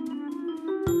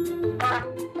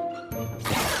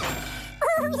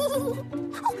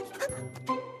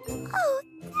 Oh,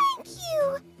 thank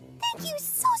you. Thank you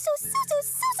so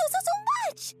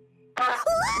much.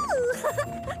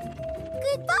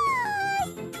 Goodbye.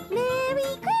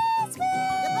 Merry Christmas.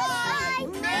 Goodbye.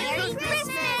 Merry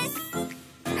Christmas.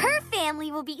 Her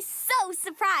family will be so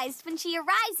surprised when she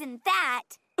arrives in that.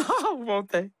 Oh, won't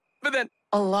they? But then,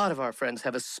 a lot of our friends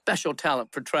have a special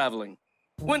talent for traveling.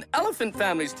 When elephant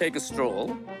families take a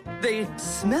stroll, they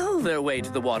smell their way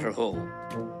to the water hole.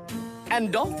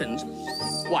 And dolphins,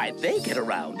 why, they get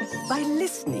around by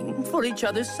listening for each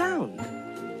other's sound.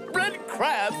 Red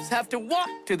crabs have to walk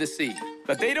to the sea,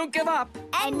 but they don't give up.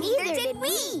 And neither did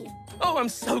we. Oh, I'm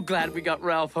so glad we got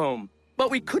Ralph home.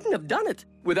 But we couldn't have done it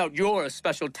without your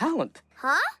special talent.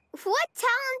 Huh? What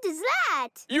talent is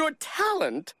that? Your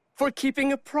talent for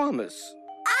keeping a promise.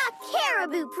 A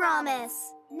caribou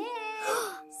promise. Nick!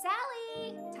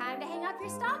 Sally! Time to hang up your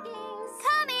stockings.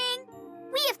 Coming!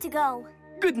 We have to go.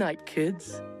 Good night,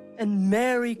 kids, and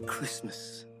Merry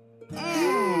Christmas.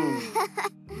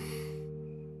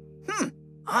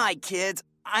 Hi, kids.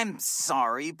 I'm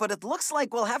sorry, but it looks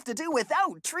like we'll have to do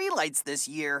without tree lights this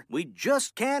year. We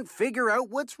just can't figure out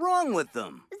what's wrong with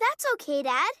them. That's okay,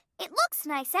 Dad. It looks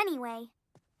nice anyway.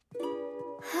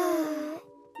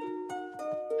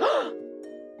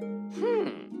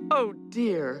 Oh,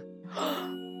 dear.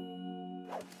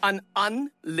 An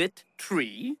unlit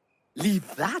tree?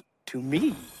 Leave that to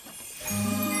me.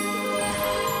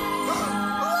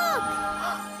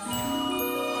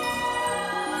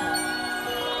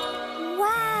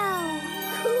 Wow,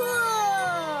 cool.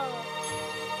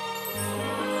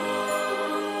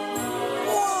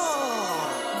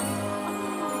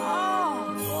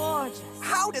 Oh, gorgeous.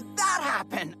 How did that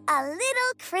happen? A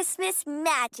little Christmas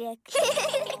magic.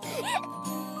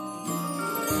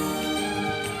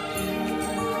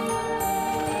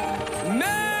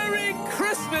 Merry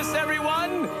Christmas,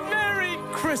 everyone! Merry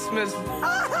Christmas!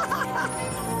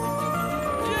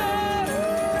 Yeah!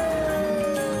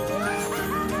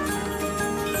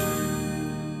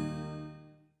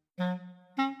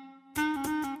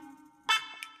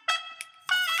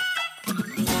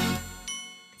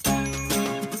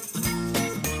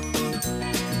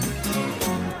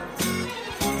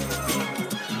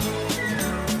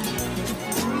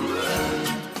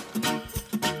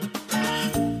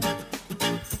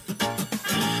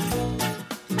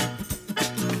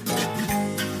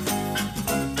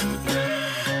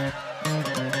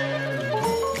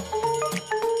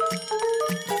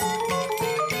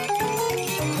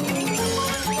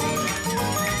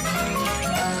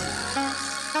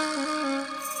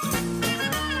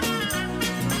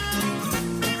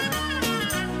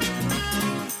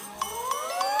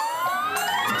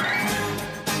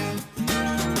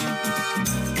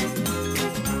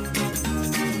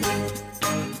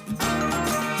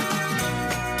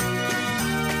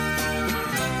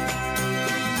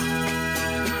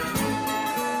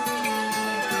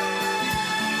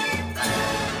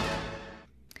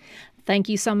 Thank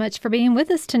you so much for being with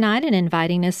us tonight and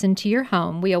inviting us into your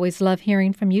home. We always love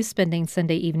hearing from you, spending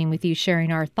Sunday evening with you,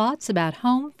 sharing our thoughts about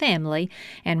home, family,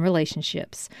 and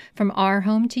relationships. From our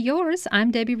home to yours, I'm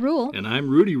Debbie Rule. And I'm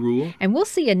Rudy Rule. And we'll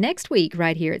see you next week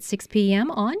right here at 6 p.m.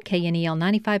 on KNEL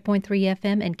 95.3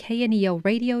 FM and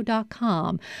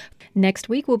KNELradio.com. Next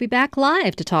week, we'll be back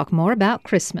live to talk more about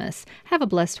Christmas. Have a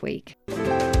blessed week.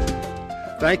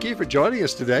 Thank you for joining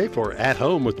us today for At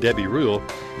Home with Debbie Rule.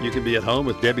 You can be at home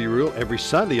with Debbie Rule every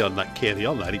Sunday on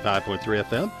KNEL 95.3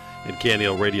 FM and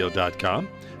KNELradio.com.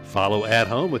 Follow At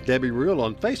Home with Debbie Rule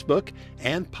on Facebook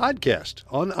and podcast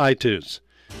on iTunes.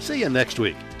 See you next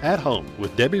week, At Home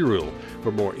with Debbie Rule,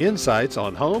 for more insights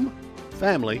on home,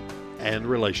 family, and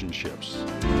relationships.